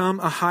become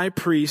a high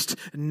priest,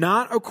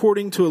 not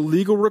according to a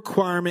legal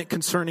requirement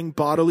concerning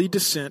bodily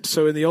descent.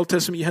 So in the Old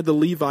Testament, you had the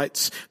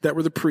Levites that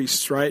were the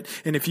priests, right?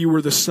 And if you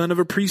were the son of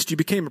a priest, you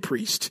became a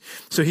priest.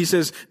 So he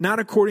says, not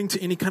according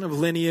to any kind of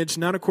lineage,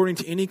 not according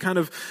to any kind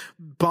of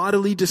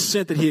bodily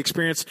descent that he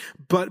experienced,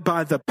 but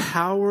by the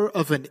power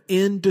of an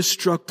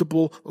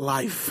indestructible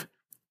life.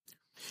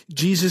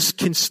 Jesus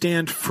can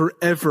stand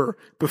forever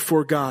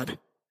before God,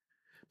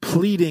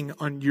 pleading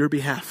on your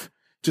behalf.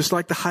 Just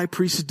like the high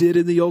priests did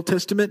in the Old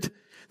Testament.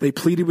 They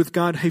pleaded with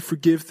God, hey,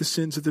 forgive the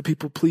sins of the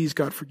people. Please,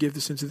 God, forgive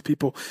the sins of the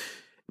people.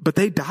 But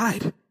they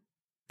died.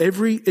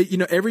 Every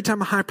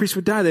time a high priest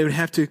would die,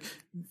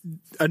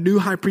 a new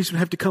high priest would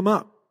have to come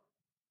up.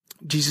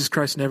 Jesus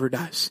Christ never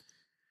dies.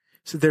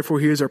 So therefore,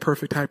 he is our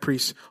perfect high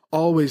priest,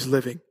 always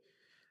living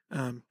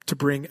to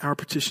bring our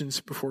petitions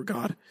before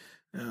God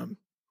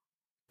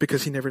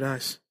because he never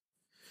dies.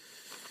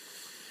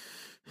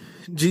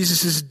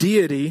 Jesus'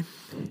 deity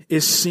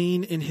is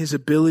seen in his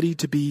ability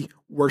to be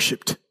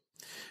worshipped.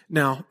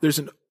 Now, there's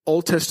an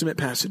Old Testament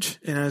passage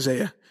in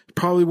Isaiah,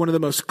 probably one of the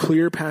most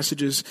clear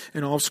passages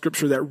in all of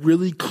Scripture that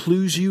really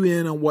clues you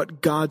in on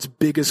what God's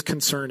biggest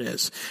concern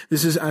is.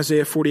 This is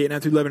Isaiah 48,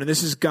 9-11, and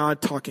this is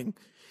God talking.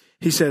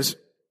 He says,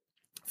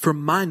 for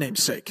my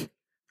name's sake,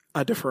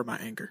 I defer my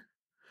anger.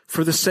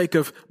 For the sake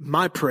of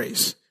my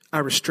praise, I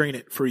restrain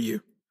it for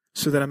you,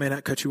 so that I may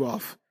not cut you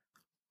off.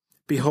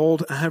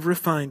 Behold, I have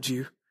refined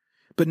you,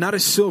 but not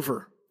as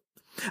silver.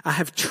 I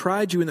have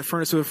tried you in the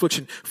furnace of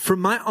affliction. For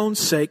my own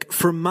sake,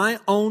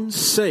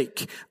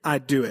 I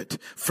do it.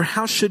 For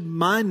how should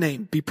my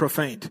name be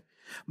profaned?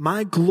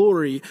 My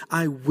glory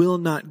I will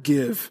not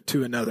give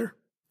to another.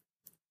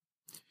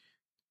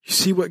 You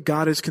see what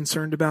God is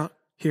concerned about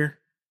here?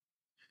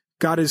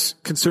 God is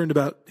concerned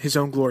about his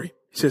own glory.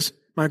 He says,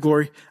 my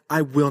glory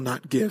I will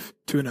not give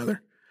to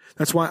another.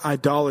 That's why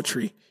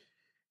idolatry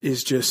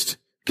is just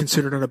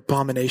considered an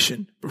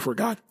abomination before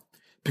God.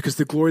 Because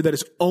the glory that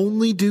is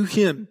only due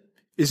him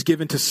is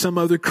given to some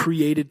other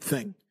created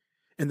thing.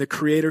 And the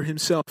Creator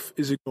himself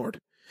is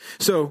ignored.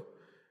 So,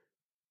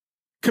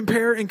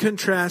 compare and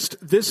contrast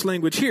this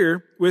language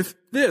here with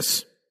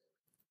this.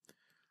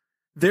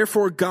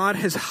 Therefore, God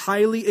has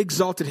highly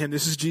exalted him.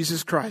 This is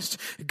Jesus Christ.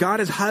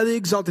 God has highly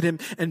exalted him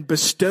and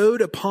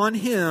bestowed upon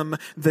him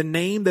the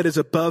name that is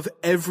above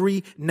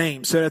every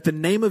name. So that at the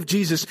name of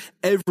Jesus,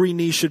 every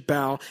knee should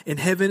bow in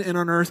heaven and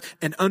on earth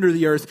and under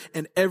the earth,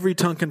 and every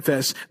tongue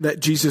confess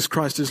that Jesus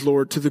Christ is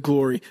Lord, to the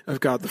glory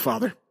of God the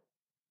Father.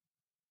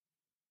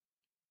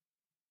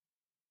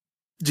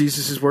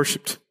 Jesus is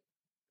worshiped,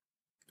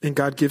 and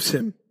God gives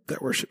him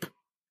that worship.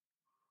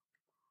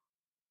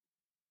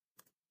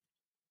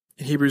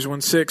 In Hebrews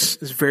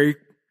 1:6 is very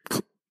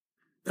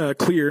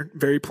clear,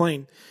 very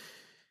plain.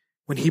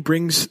 When he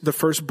brings the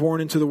firstborn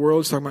into the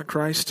world, it's talking about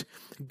Christ,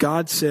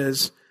 God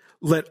says,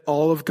 let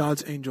all of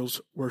God's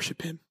angels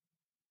worship him.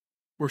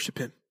 Worship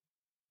him.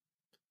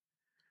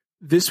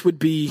 This would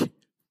be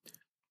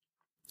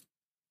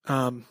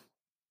a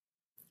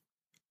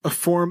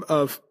form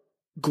of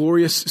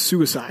glorious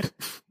suicide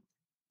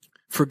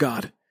for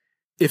God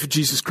if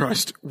Jesus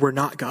Christ were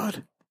not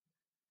God.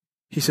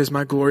 He says,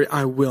 my glory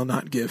I will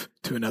not give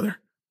to another.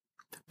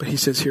 But he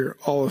says here,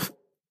 all of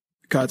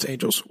God's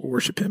angels will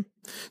worship him.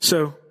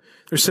 So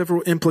there's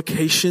several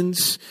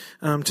implications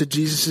to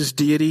Jesus'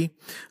 deity.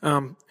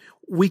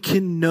 We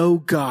can know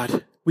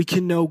God. We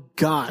can know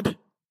God.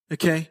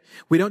 Okay?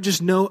 We don't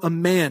just know a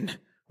man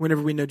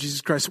whenever we know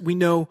Jesus Christ. We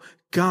know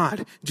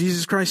God.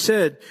 Jesus Christ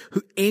said,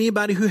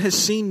 anybody who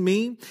has seen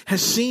me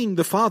has seen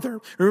the Father.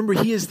 Remember,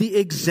 he is the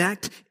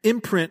exact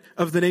imprint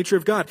of the nature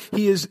of God.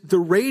 He is the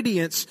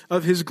radiance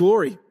of his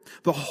glory.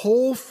 The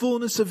whole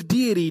fullness of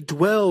deity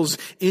dwells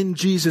in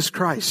Jesus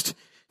Christ.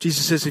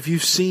 Jesus says, if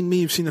you've seen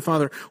me, you've seen the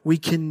Father. We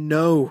can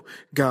know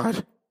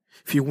God.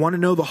 If you want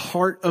to know the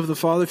heart of the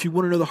Father, if you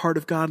want to know the heart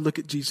of God, look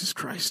at Jesus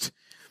Christ.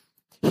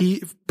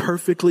 He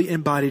perfectly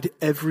embodied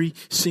every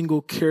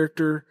single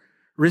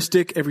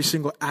characteristic, every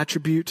single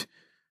attribute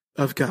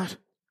of God.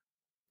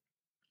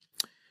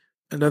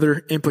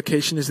 Another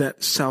implication is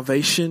that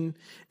salvation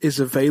is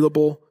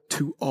available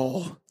to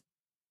all,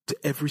 to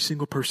every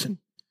single person.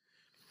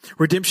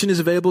 Redemption is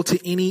available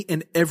to any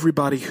and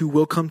everybody who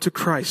will come to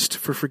Christ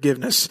for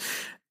forgiveness.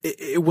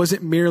 It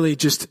wasn't merely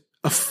just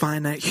a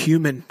finite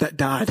human that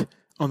died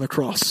on the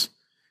cross.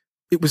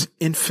 It was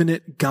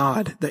infinite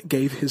God that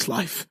gave his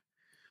life.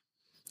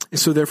 And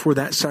so therefore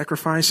that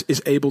sacrifice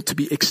is able to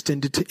be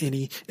extended to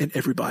any and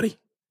everybody.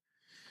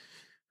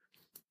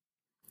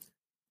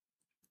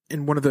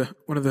 And one of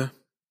the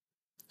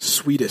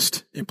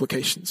sweetest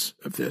implications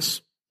of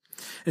this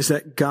is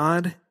that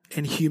God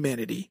and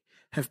humanity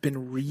have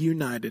been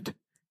reunited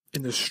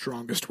in the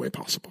strongest way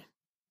possible.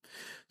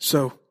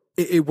 So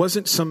it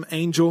wasn't some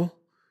angel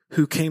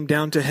who came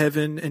down to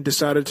heaven and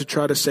decided to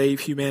try to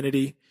save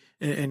humanity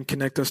and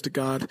connect us to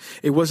God.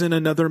 It wasn't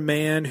another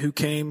man who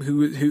came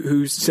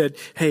who said,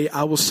 hey,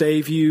 I will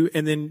save you,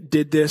 and then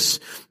did this.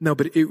 No,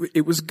 but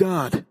it was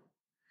God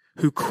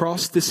who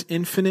crossed this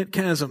infinite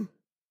chasm,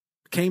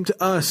 came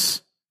to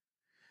us,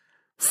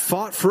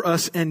 fought for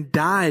us and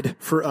died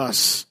for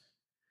us,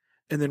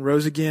 and then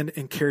rose again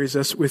and carries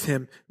us with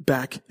him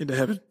back into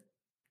heaven.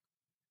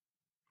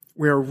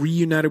 We are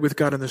reunited with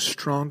God in the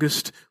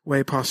strongest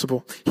way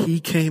possible. He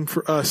came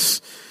for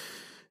us.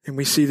 And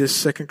we see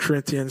this 2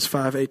 Corinthians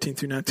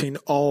 5:18-19.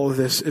 All of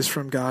this is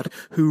from God,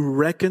 who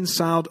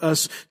reconciled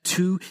us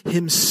to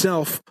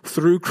himself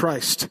through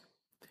Christ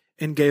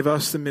and gave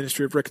us the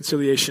ministry of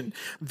reconciliation.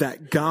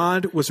 That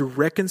God was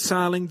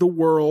reconciling the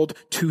world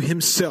to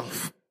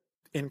himself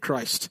in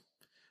Christ,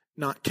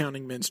 not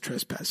counting men's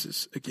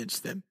trespasses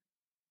against them.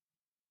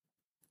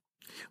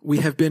 We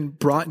have been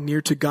brought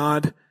near to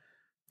God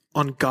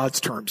on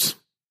God's terms.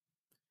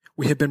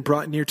 We have been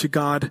brought near to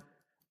God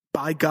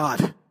by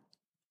God.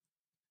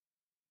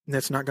 And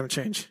that's not going to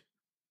change.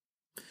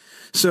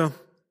 So,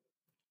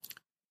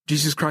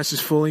 Jesus Christ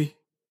is fully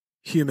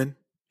human.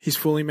 He's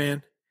fully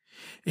man.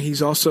 And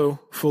he's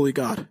also fully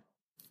God.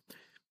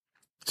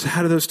 So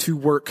how do those two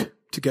work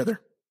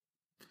together?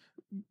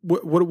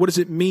 What does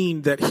it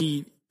mean that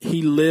he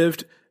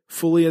lived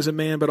fully as a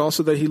man, but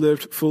also that he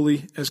lived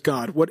fully as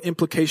God? What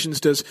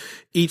implications does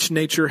each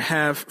nature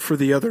have for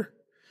the other?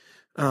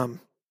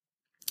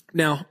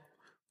 Now,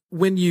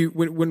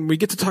 when we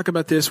get to talk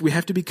about this, we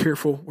have to be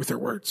careful with our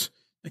words.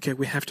 Okay,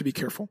 we have to be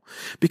careful,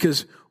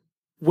 because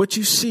what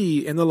you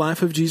see in the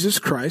life of Jesus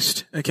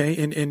Christ,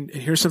 okay, and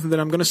here's something that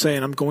I'm going to say,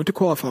 and I'm going to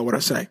qualify what I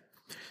say,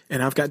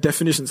 and I've got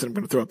definitions that I'm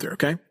going to throw up there,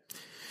 okay,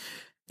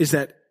 is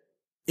that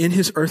in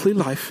his earthly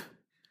life,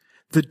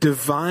 the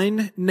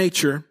divine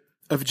nature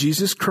of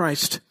Jesus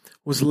Christ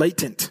was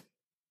latent,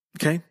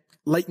 okay?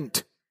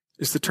 Latent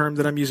is the term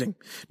that I'm using.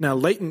 Now,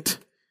 latent,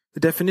 the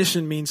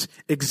definition means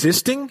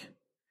existing,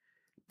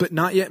 but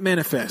not yet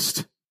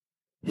manifest,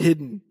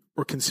 hidden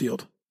or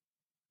concealed.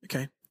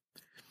 Okay.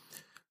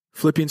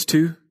 Philippians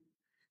 2,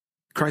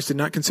 Christ did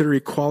not consider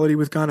equality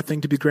with God a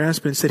thing to be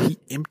grasped, but instead he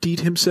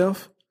emptied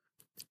himself.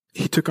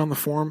 He took on the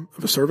form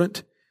of a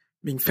servant,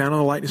 being found in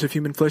the likeness of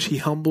human flesh. He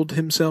humbled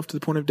himself to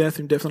the point of death,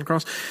 and death on the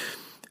cross.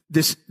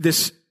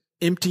 This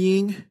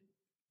emptying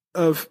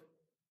that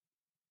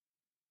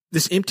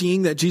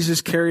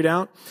Jesus carried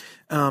out,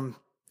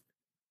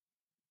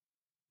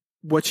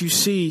 what you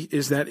see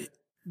is that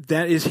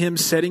is him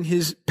setting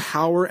his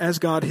power as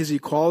God, his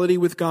equality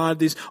with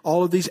God,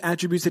 all of these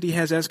attributes that he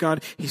has as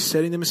God, he's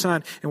setting them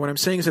aside. And what I'm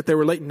saying is that they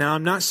were latent. Now,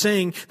 I'm not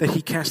saying that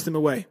he cast them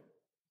away.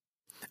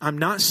 I'm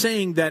not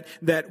saying that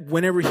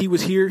whenever he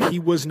was here, he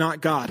was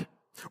not God,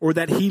 or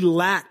that he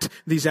lacked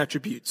these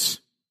attributes,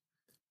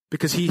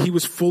 because he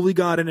was fully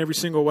God in every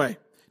single way.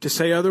 To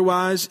say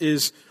otherwise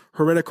is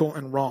heretical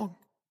and wrong.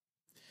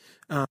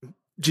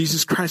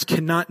 Jesus Christ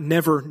cannot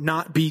never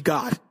not be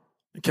God.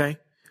 Okay?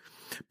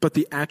 But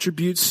the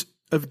attributes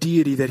of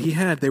deity that he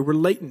had, they were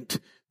latent.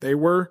 They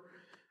were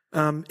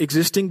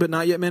existing but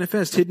not yet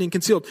manifest, hidden and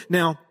concealed.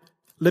 Now,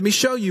 let me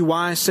show you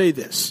why I say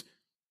this.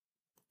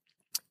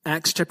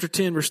 Acts chapter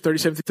 10, verse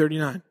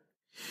 37-39.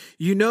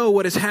 You know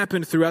what has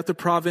happened throughout the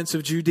province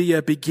of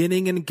Judea,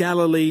 beginning in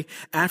Galilee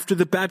after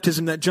the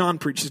baptism that John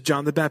preaches,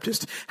 John the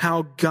Baptist.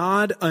 How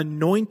God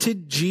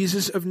anointed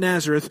Jesus of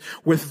Nazareth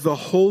with the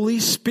Holy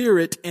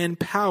Spirit and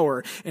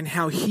power, and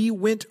how he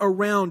went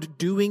around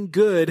doing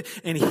good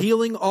and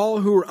healing all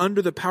who were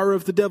under the power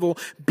of the devil,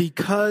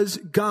 because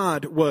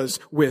God was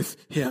with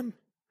him.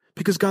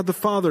 Because God the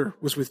Father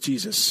was with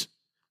Jesus.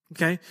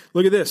 Okay?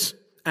 Look at this.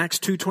 Acts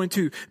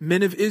 2:22,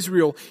 men of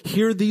Israel,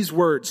 hear these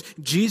words.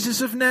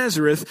 Jesus of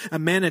Nazareth, a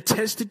man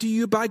attested to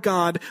you by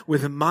God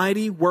with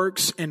mighty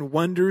works and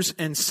wonders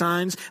and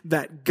signs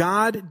that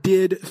God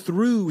did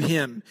through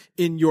him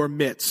in your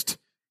midst.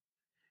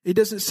 It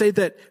doesn't say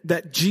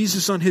that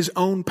Jesus on his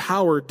own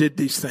power did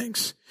these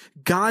things.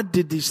 God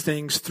did these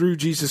things through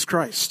Jesus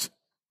Christ.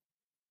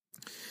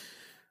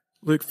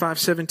 Luke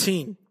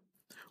 5:17.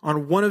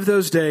 On one of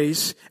those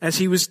days, as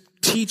he was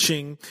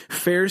teaching,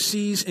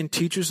 Pharisees and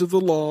teachers of the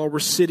law were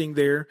sitting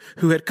there,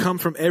 who had come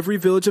from every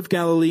village of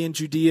Galilee and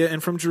Judea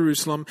and from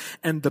Jerusalem,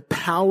 and the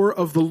power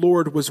of the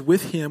Lord was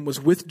with him, was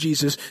with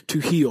Jesus to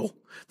heal.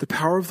 The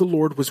power of the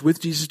Lord was with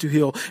Jesus to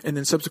heal. And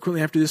then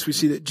subsequently after this, we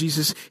see that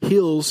Jesus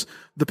heals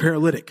the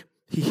paralytic.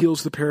 He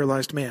heals the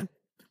paralyzed man.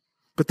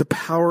 but the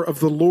power of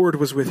the Lord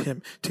was with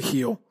him to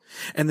heal.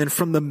 And then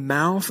from the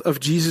mouth of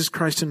Jesus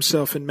Christ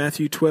himself in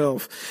Matthew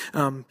 12,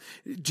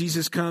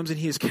 Jesus comes and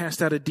he has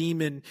cast out a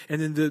demon.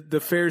 And then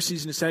the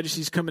Pharisees and the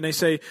Sadducees come and they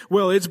say,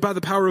 well, it's by the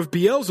power of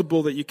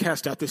Beelzebul that you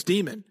cast out this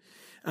demon.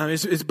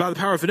 It's by the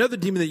power of another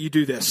demon that you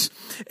do this.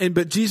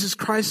 But Jesus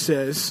Christ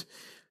says,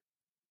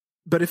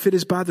 but if it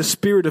is by the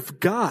Spirit of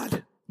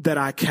God that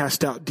I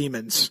cast out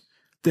demons,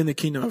 then the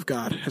kingdom of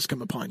God has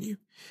come upon you.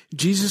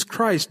 Jesus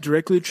Christ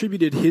directly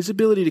attributed his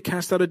ability to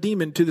cast out a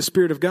demon to the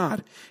Spirit of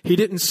God. He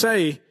didn't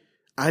say,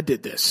 I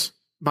did this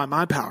by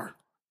my power.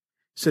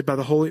 He said by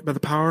the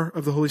power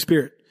of the Holy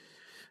Spirit.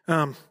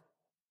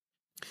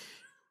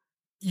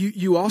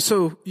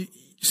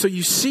 So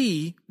you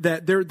see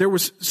that there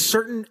was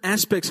certain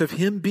aspects of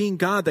him being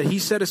God that he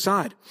set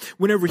aside.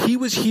 Whenever he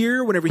was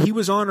here, whenever he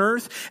was on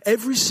earth,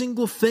 every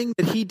single thing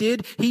that he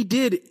did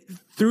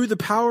through the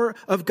power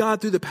of God,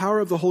 through the power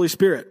of the Holy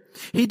Spirit.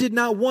 He did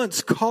not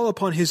once call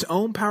upon his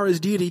own power as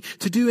deity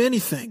to do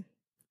anything.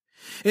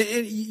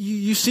 And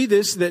you see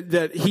this,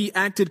 that he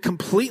acted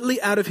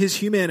completely out of his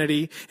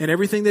humanity and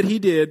everything that he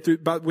did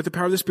with the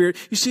power of the Spirit.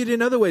 You see it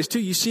in other ways too.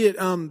 You see it,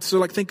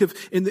 think of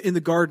in the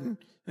garden.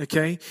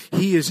 Okay?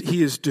 He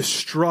is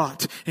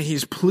distraught and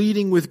he's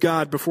pleading with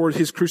God before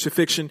his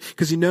crucifixion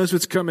because he knows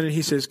what's coming, and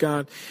he says,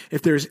 God,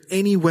 if there's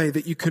any way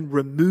that you can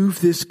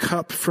remove this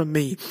cup from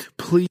me,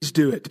 please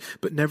do it.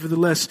 But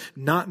nevertheless,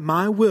 not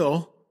my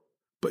will,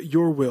 but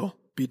your will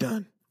be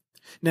done.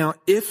 Now,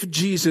 if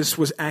Jesus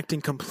was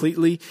acting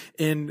completely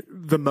in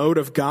the mode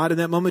of God in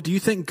that moment, do you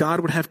think God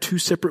would have two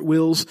separate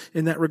wills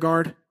in that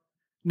regard?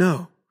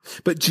 No.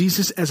 But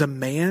Jesus as a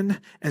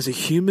man, as a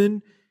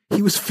human,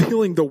 he was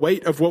feeling the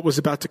weight of what was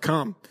about to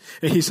come.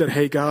 And he said,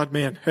 hey, God,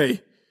 man,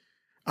 hey,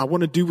 I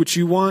want to do what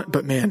you want,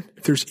 but man,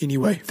 if there's any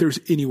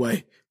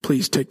way,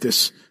 please take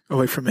this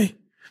away from me.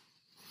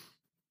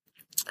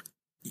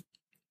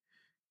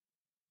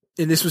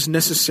 And this was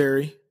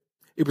necessary.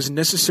 It was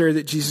necessary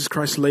that Jesus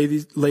Christ lay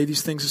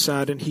these things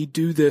aside, and he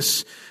do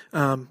this.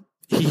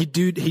 He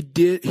did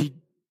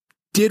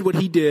what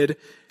he did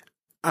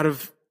out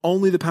of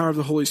only the power of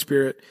the Holy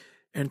Spirit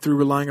and through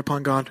relying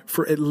upon God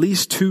for at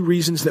least two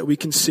reasons that we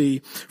can see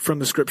from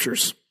the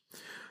scriptures.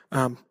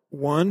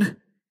 One,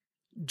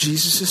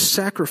 Jesus'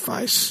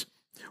 sacrifice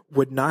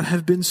would not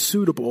have been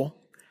suitable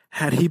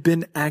had he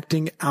been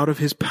acting out of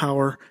his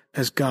power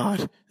as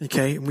God.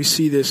 Okay, and we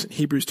see this in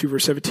Hebrews 2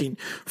 verse 17.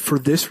 For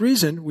this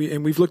reason,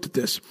 we've looked at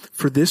this,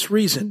 for this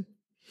reason,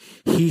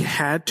 he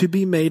had to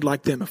be made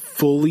like them,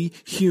 fully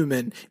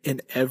human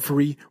in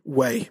every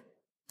way,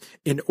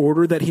 in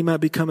order that he might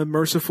become a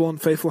merciful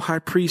and faithful high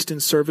priest in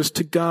service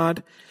to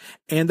God,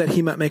 and that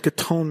he might make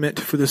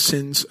atonement for the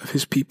sins of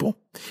his people.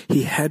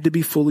 He had to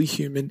be fully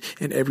human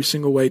in every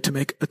single way to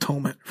make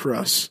atonement for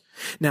us.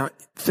 Now,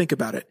 think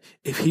about it.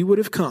 If he would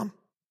have come,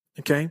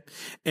 okay,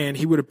 and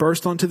he would have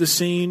burst onto the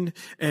scene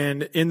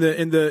and in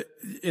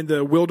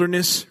the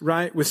wilderness,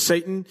 right, with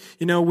Satan,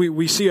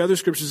 we see other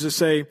scriptures that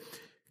say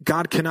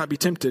God cannot be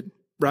tempted,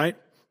 right?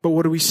 But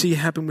what do we see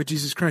happen with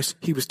Jesus Christ?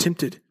 He was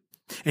tempted.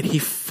 And he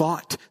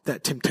fought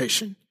that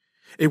temptation.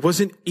 It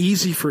wasn't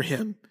easy for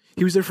him.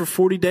 He was there for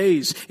 40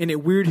 days, and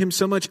it weirded him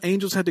so much,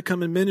 angels had to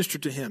come and minister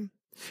to him.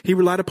 He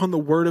relied upon the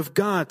word of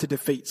God to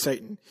defeat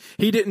Satan.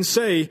 He didn't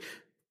say,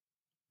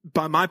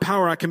 by my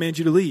power I command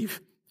you to leave.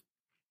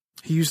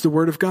 He used the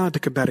word of God to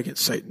combat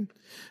against Satan.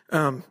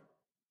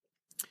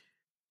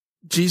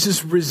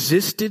 Jesus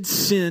resisted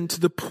sin to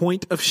the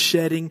point of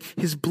shedding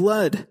his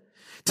blood.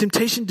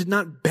 Temptation did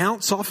not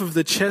bounce off of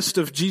the chest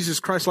of Jesus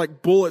Christ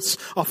like bullets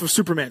off of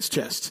Superman's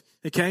chest.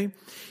 Okay?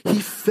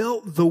 He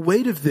felt the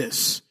weight of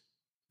this.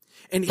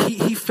 And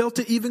he felt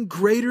it even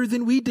greater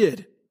than we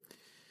did.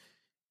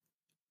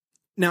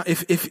 Now,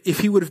 if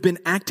he would have been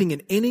acting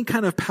in any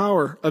kind of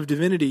power of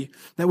divinity,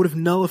 that would have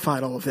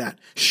nullified all of that.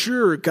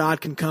 Sure,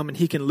 God can come and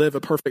he can live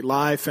a perfect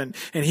life and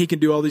he can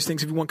do all these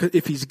things if he wants.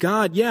 If he's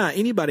God, yeah,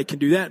 anybody can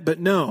do that. But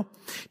no,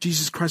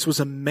 Jesus Christ was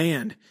a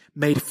man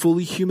made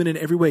fully human in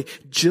every way,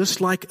 just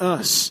like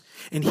us.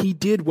 And he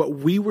did what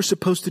we were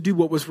supposed to do,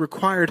 what was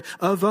required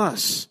of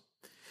us.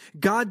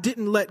 God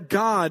didn't let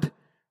God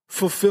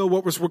fulfill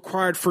what was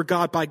required for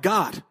God by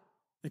God.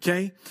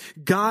 Okay?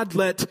 God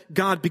let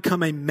God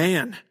become a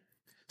man,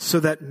 so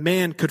that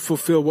man could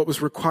fulfill what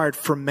was required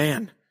for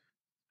man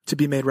to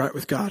be made right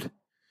with God.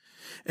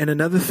 And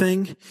another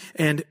thing,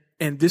 and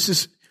this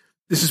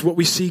is what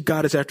we see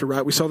God is after,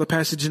 right? We saw the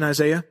passage in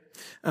Isaiah.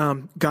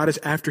 God is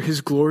after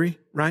his glory,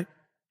 right?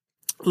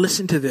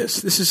 Listen to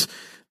this. This is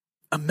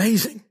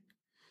amazing.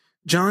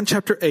 John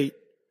chapter 8,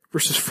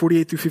 verses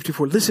 48 through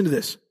 54. Listen to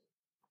this.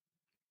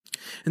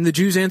 And the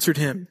Jews answered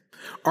him,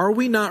 "Are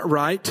we not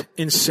right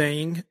in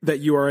saying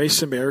that you are a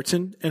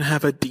Samaritan and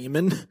have a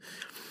demon?"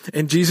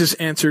 And Jesus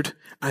answered,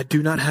 "I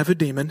do not have a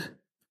demon,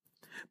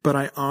 but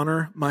I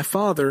honor my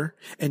Father,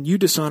 and you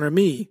dishonor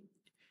me."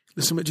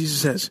 Listen to what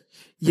Jesus says.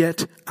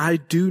 "Yet I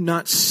do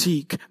not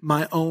seek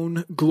my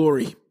own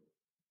glory.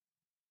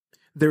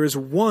 There is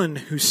one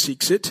who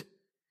seeks it,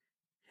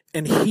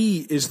 and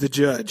he is the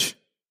judge.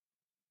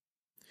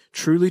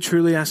 Truly,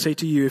 truly, I say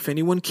to you, if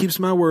anyone keeps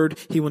my word,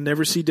 he will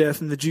never see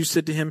death. And the Jews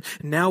said to him,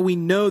 now we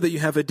know that you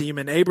have a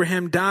demon.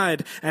 Abraham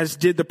died, as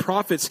did the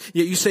prophets.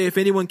 Yet you say, if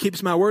anyone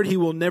keeps my word, he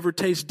will never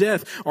taste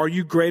death. Are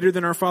you greater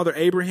than our father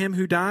Abraham,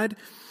 who died?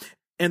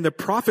 And the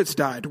prophets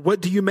died.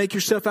 What do you make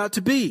yourself out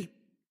to be?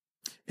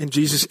 And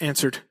Jesus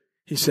answered,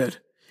 he said,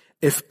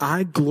 if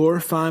I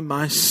glorify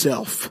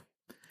myself,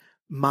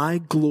 my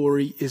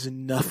glory is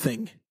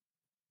nothing.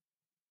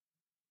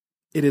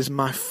 It is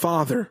my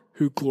Father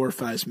who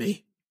glorifies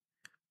me,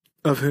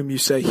 of whom you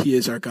say he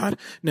is our God.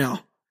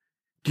 Now,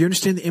 do you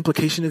understand the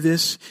implication of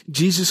this?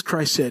 Jesus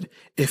Christ said,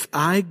 if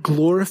I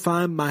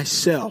glorify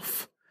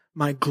myself,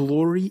 my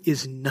glory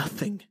is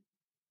nothing.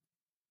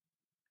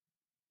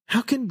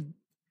 How can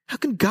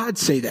God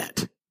say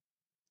that?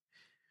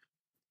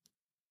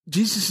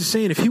 Jesus is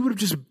saying if he would have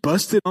just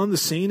busted on the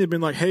scene and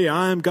been like, hey,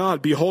 I am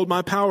God, behold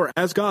my power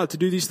as God to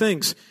do these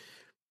things,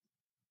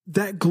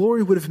 that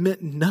glory would have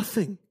meant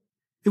nothing.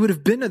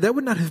 That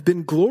would not have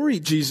been glory,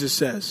 Jesus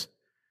says.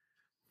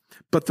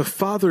 But the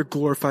Father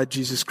glorified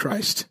Jesus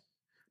Christ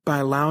by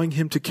allowing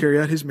him to carry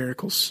out his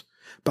miracles,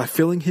 by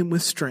filling him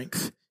with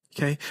strength,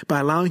 okay, by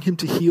allowing him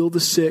to heal the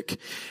sick.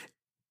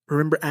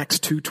 Remember Acts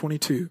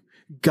 2:22.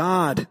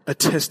 God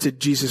attested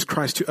Jesus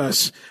Christ to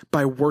us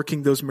by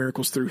working those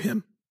miracles through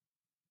him.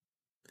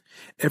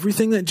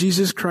 Everything that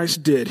Jesus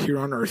Christ did here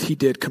on earth, he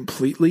did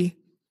completely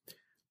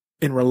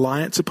in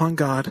reliance upon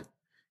God,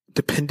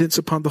 dependence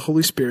upon the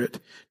Holy Spirit.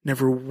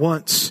 Never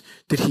once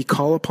did he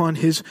call upon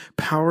his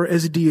power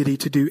as a deity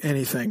to do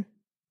anything.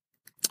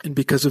 And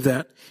because of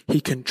that, he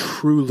can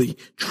truly,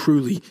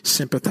 truly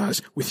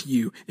sympathize with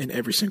you in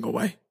every single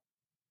way.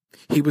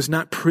 He was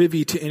not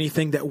privy to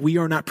anything that we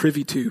are not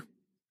privy to.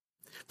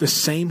 The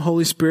same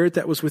Holy Spirit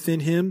that was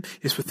within him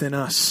is within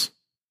us.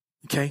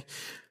 Okay?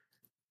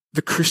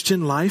 The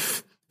Christian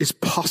life is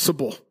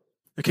possible.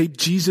 Okay?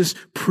 Jesus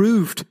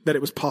proved that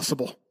it was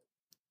possible.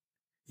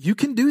 You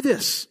can do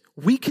this.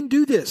 We can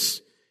do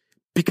this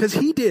because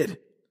he did.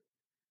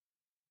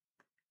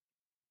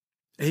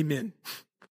 Amen.